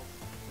ball.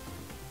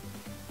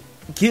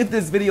 Give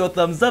this video a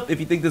thumbs up if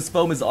you think this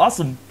foam is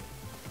awesome.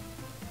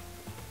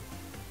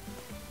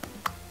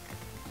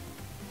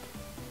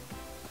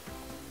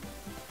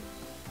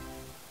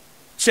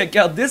 Check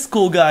out this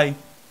cool guy.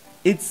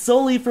 It's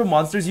Sully from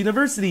Monsters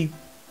University.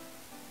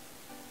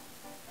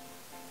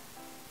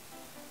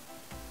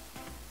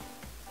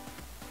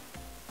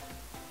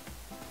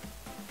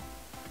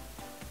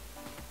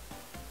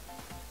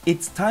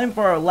 It's time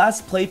for our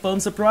last Play Foam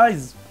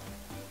surprise.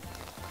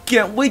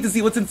 Can't wait to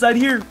see what's inside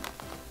here.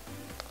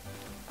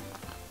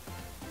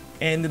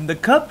 And in the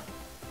cup,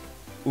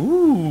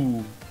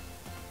 ooh,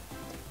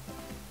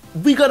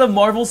 we got a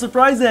Marvel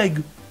surprise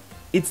egg.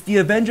 It's the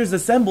Avengers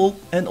Assemble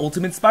and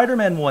Ultimate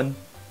Spider-Man one.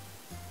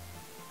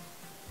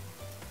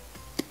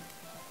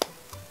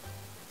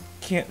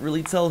 Can't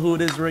really tell who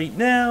it is right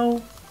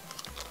now.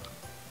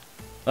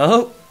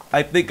 Oh,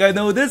 I think I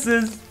know who this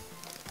is.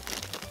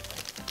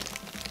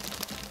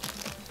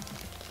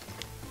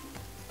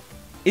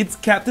 It's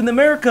Captain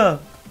America!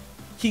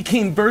 He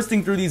came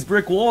bursting through these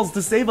brick walls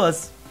to save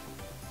us.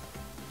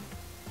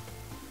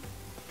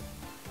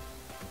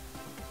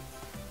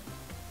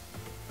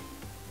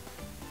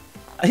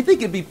 I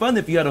think it'd be fun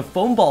if you had a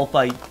foam ball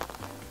fight.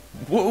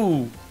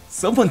 Whoa,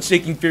 someone's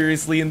shaking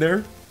furiously in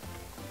there.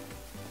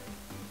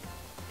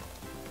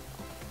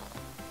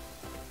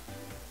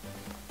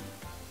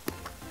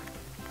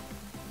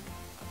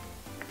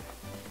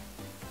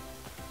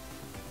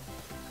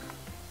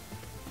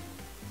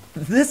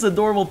 This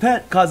adorable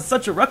pet caused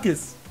such a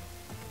ruckus.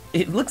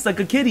 It looks like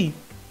a kitty.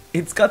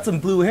 It's got some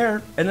blue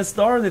hair and a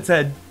star on its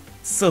head.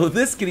 So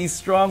this kitty's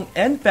strong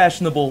and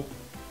fashionable.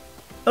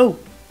 Oh,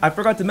 I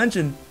forgot to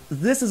mention,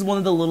 this is one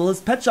of the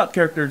littlest Pet Shop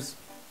characters.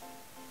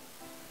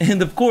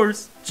 And of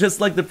course, just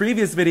like the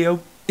previous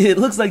video, it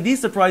looks like these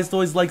surprise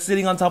toys like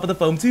sitting on top of the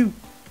foam too.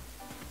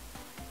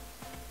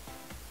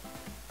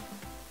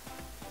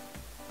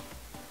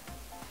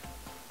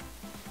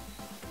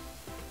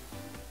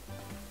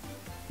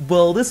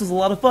 Well, this was a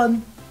lot of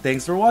fun.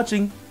 Thanks for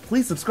watching.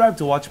 Please subscribe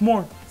to watch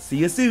more. See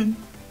you soon.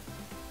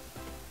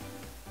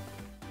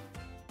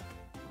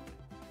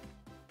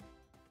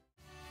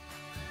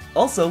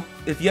 Also,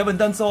 if you haven't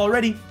done so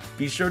already,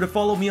 be sure to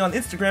follow me on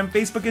Instagram,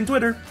 Facebook, and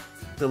Twitter.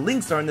 The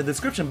links are in the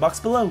description box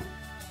below.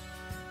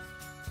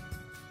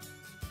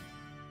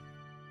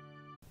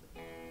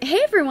 Hey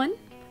everyone!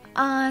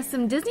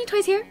 Some Disney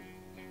toys here.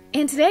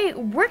 And today,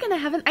 we're gonna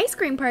have an ice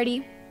cream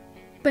party.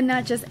 But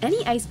not just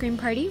any ice cream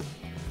party.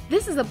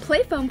 This is a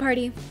Play Foam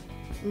party.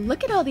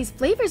 Look at all these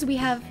flavors we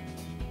have.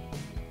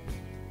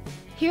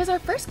 Here's our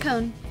first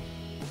cone.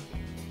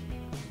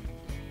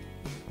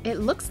 It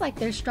looks like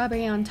there's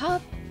strawberry on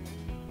top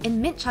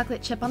and mint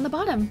chocolate chip on the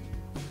bottom.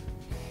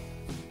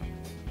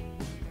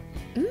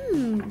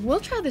 We'll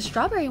try the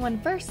strawberry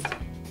one first.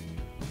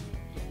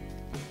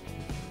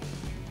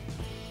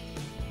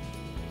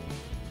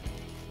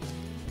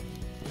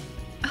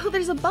 Oh,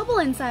 there's a bubble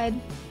inside.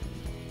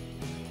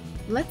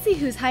 Let's see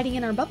who's hiding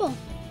in our bubble.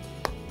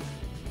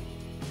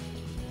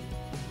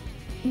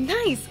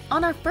 Nice!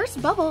 On our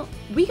first bubble,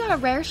 we got a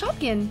rare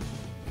Shopkin.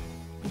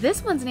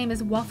 This one's name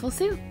is Waffle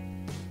Sue,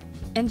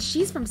 and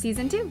she's from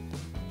Season 2.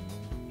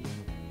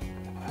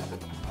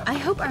 I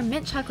hope our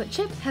mint chocolate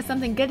chip has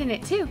something good in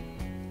it too.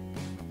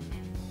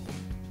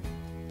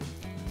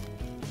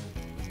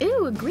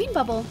 Ooh, a green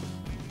bubble.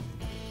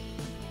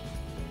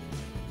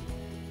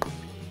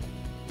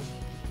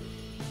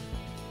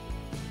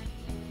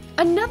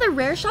 Another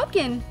rare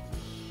Shopkin.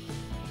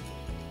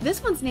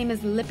 This one's name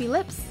is Lippy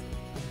Lips,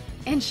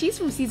 and she's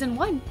from Season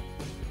 1.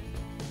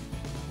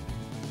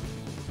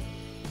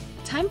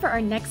 Time for our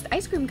next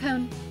ice cream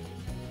cone.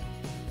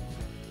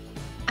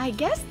 I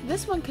guess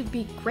this one could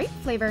be grape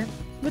flavor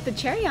with the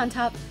cherry on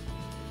top.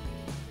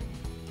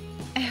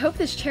 I hope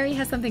this cherry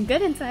has something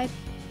good inside.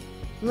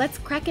 Let's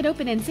crack it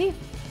open and see.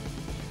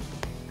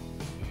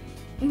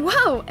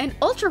 Whoa, an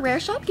ultra rare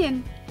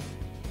Shopkin.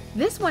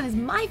 This one is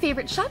my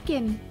favorite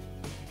Shopkin.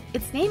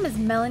 Its name is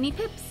Melanie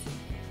Pips.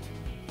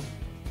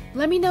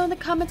 Let me know in the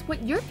comments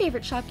what your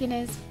favorite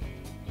Shopkin is.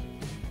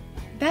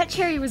 That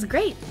cherry was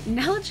great.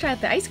 Now let's try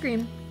out the ice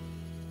cream.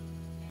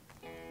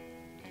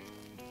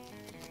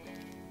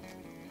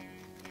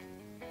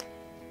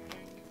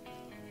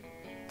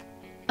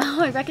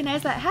 Oh, I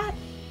recognize that hat.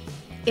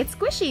 It's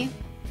Squishy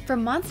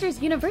from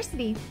Monsters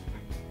University.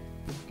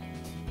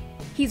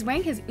 He's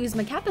wearing his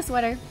Uzma Kappa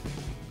sweater.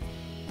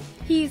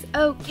 He's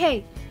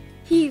okay.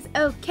 He's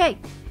okay.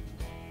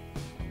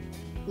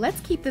 Let's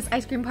keep this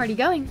ice cream party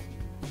going.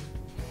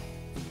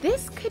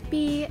 This could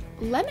be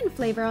lemon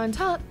flavor on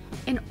top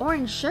and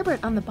orange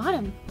sherbet on the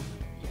bottom.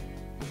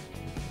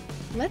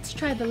 Let's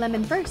try the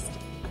lemon first.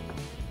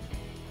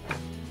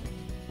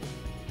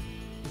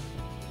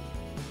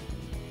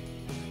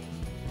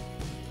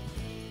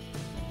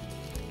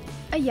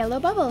 A yellow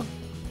bubble.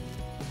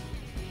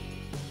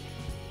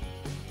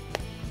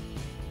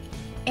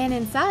 And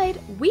inside,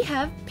 we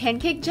have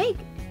Pancake Jake,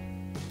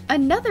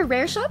 another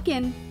rare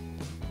Shopkin.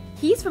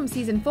 He's from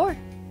Season 4.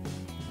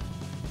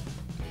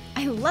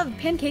 I love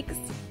pancakes.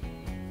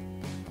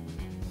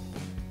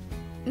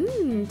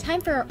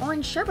 Time for our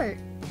orange sherbet.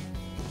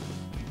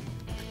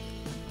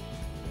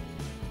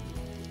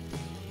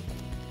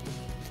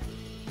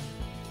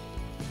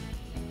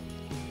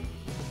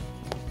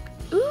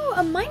 Ooh,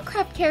 a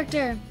Minecraft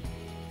character.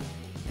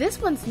 This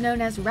one's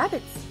known as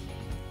rabbits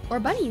or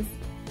bunnies.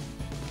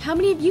 How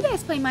many of you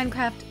guys play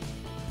Minecraft?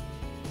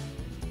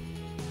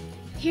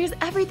 Here's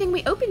everything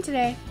we opened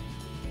today.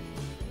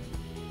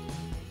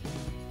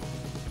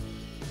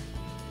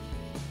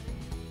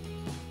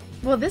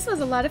 Well, this was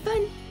a lot of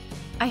fun.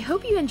 I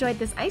hope you enjoyed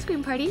this ice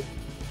cream party.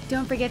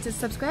 Don't forget to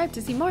subscribe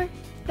to see more.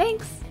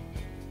 Thanks!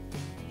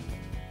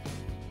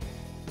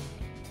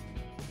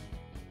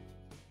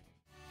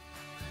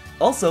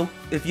 Also,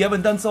 if you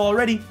haven't done so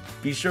already,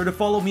 be sure to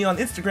follow me on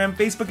Instagram,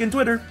 Facebook, and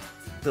Twitter.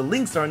 The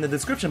links are in the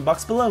description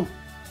box below.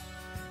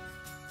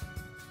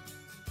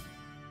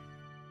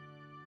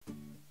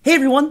 Hey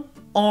everyone!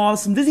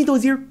 Awesome Disney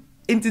Toys here,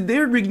 and today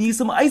we're bringing you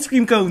some ice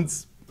cream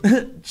cones!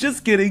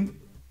 Just kidding!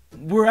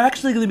 We're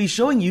actually going to be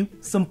showing you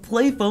some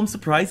Play Foam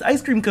surprise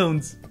ice cream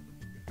cones.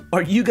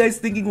 Are you guys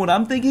thinking what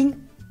I'm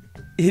thinking?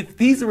 If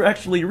these were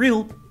actually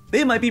real,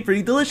 they might be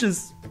pretty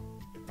delicious.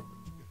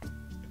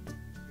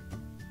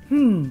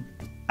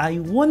 I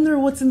wonder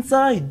what's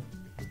inside.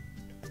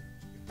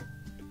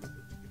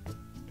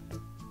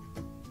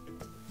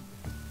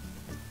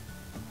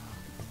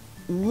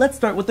 Let's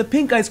start with the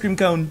pink ice cream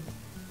cone.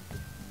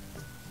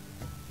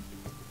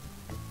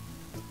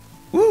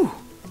 Ooh,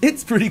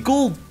 it's pretty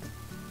cold.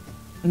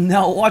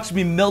 Now watch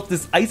me melt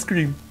this ice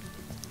cream.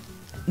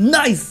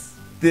 Nice!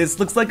 This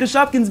looks like a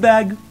Shopkins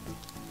bag.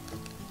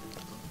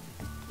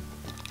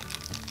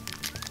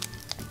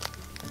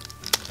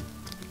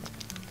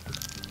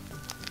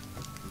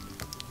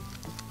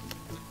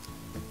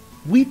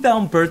 We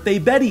found Birthday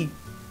Betty.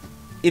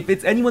 If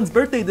it's anyone's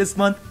birthday this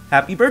month,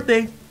 happy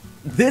birthday!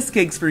 This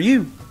cake's for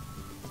you.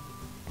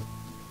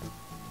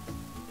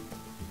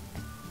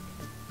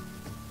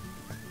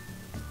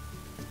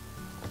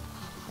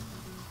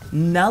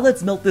 Now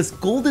let's melt this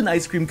golden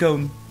ice cream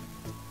cone.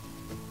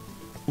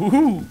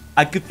 Woohoo!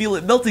 I could feel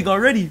it melting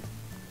already.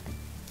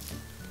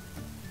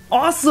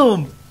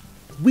 Awesome!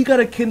 We got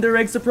a Kinder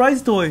Egg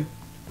surprise toy.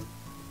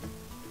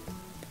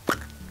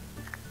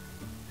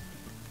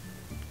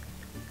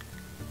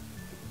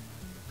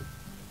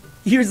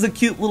 Here's a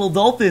cute little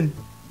dolphin.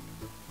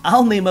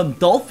 I'll name him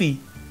Dolphy.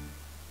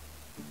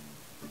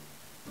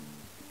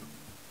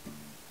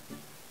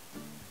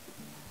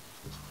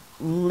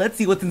 Let's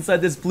see what's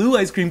inside this blue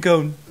ice cream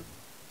cone.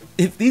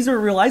 If these were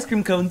real ice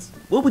cream cones,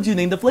 what would you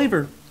name the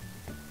flavor?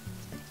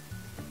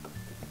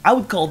 I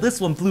would call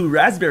this one Blue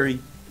Raspberry.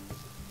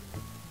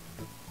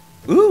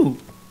 Ooh,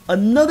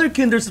 another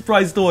Kinder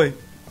surprise toy.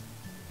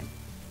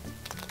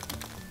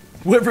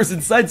 Whoever's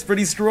inside's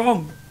pretty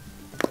strong.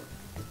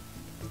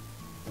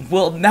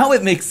 Well, now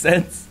it makes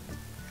sense.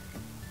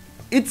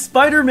 It's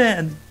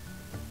Spider-Man.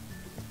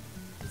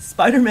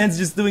 Spider-Man's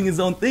just doing his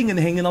own thing and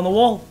hanging on the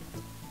wall.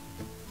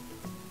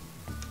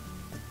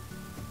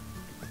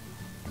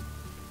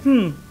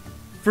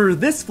 For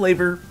this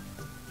flavor,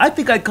 I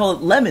think I'd call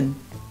it lemon.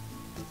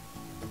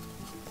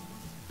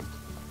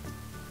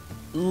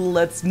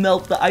 Let's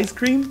melt the ice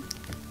cream.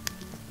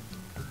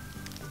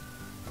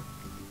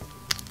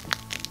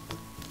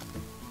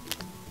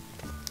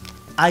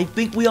 I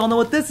think we all know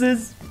what this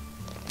is.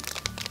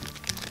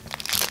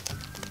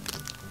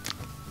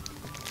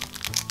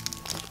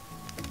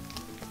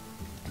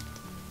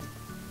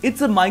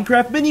 It's a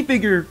Minecraft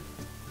minifigure.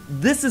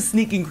 This is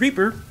Sneaking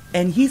Creeper,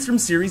 and he's from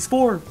Series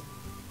 4.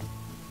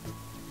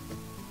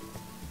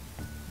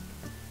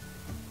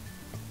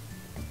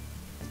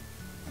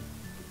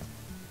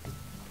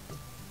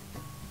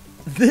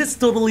 This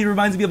totally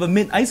reminds me of a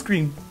mint ice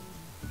cream.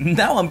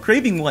 Now I'm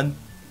craving one.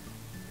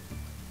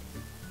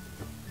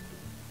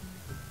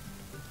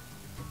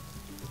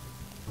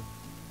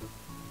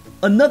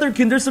 Another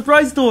Kinder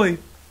Surprise toy.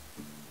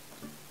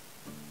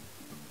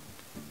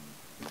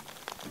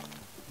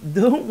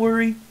 Don't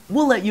worry,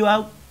 we'll let you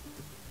out.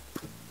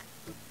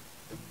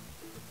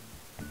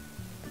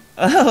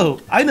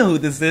 Oh, I know who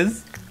this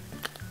is.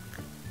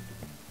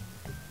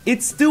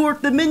 It's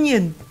Stuart the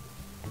Minion.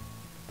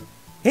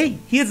 Hey,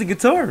 he has a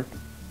guitar.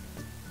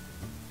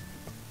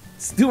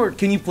 Stuart,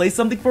 can you play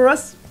something for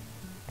us?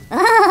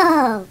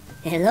 Oh,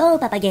 hello,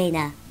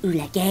 papagena.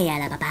 Ulagea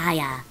la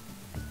papaya.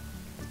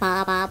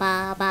 ba ba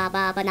ba ba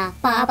ba banana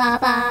ba ba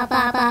ba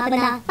ba ba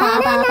banana ba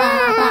ba ba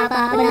ba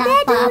ba banana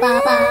ba ba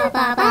ba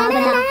ba ba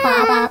banana ba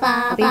ba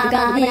ba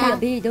ba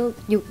bido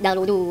you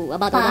dalu do ba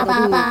ba ba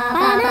banana.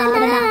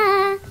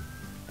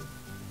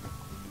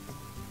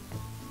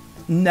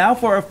 Now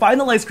for our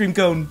final ice cream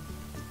cone.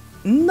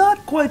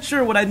 Not quite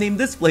sure what I named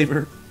this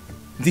flavor.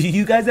 Do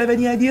you guys have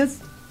any ideas?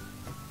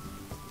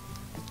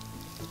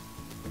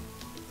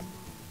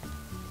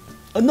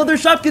 Another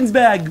Shopkins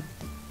bag!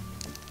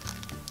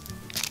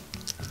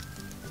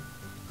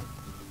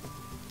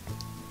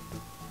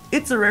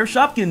 It's a rare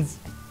Shopkins.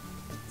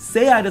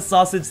 Say hi to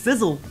Sausage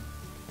Sizzle.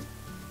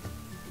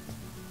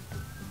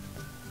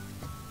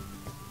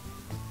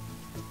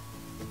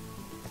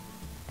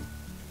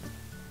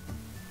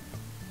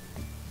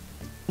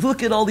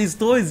 Look at all these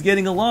toys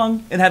getting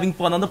along and having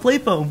fun on the play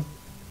foam.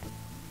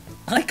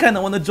 I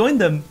kinda wanna join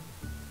them.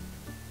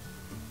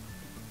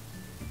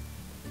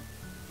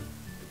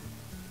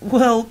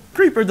 Well,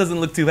 Creeper doesn't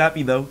look too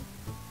happy though.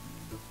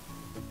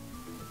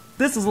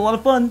 This was a lot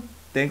of fun.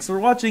 Thanks for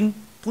watching.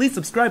 Please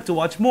subscribe to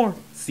watch more.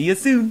 See you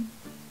soon.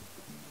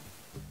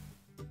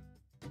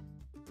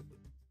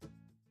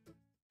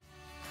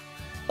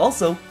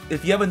 Also,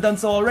 if you haven't done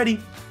so already,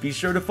 be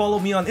sure to follow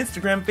me on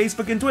Instagram,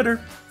 Facebook, and Twitter.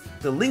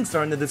 The links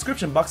are in the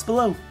description box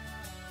below.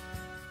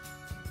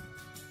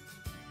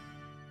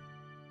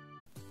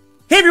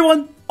 Hey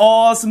everyone!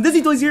 Awesome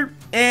Disney Toys here!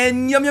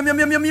 And yum yum yum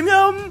yum yum yum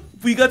yum!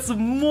 We got some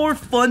more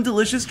fun,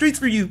 delicious treats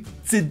for you!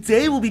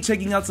 Today we'll be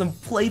checking out some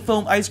Play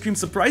Foam ice cream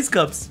surprise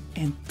cups.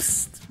 And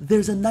psst,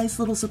 there's a nice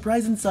little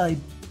surprise inside.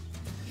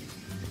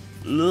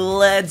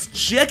 Let's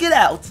check it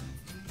out!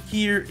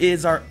 Here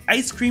is our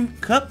ice cream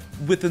cup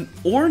with an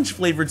orange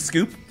flavored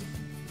scoop.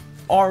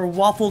 Our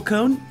waffle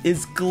cone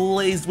is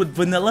glazed with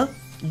vanilla.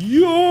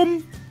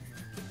 Yum!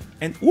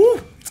 And ooh,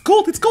 it's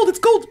cold, it's cold, it's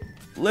cold!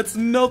 Let's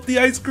melt the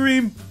ice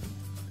cream.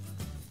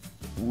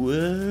 Whoa!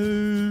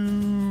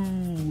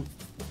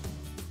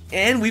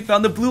 And we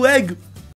found a blue egg.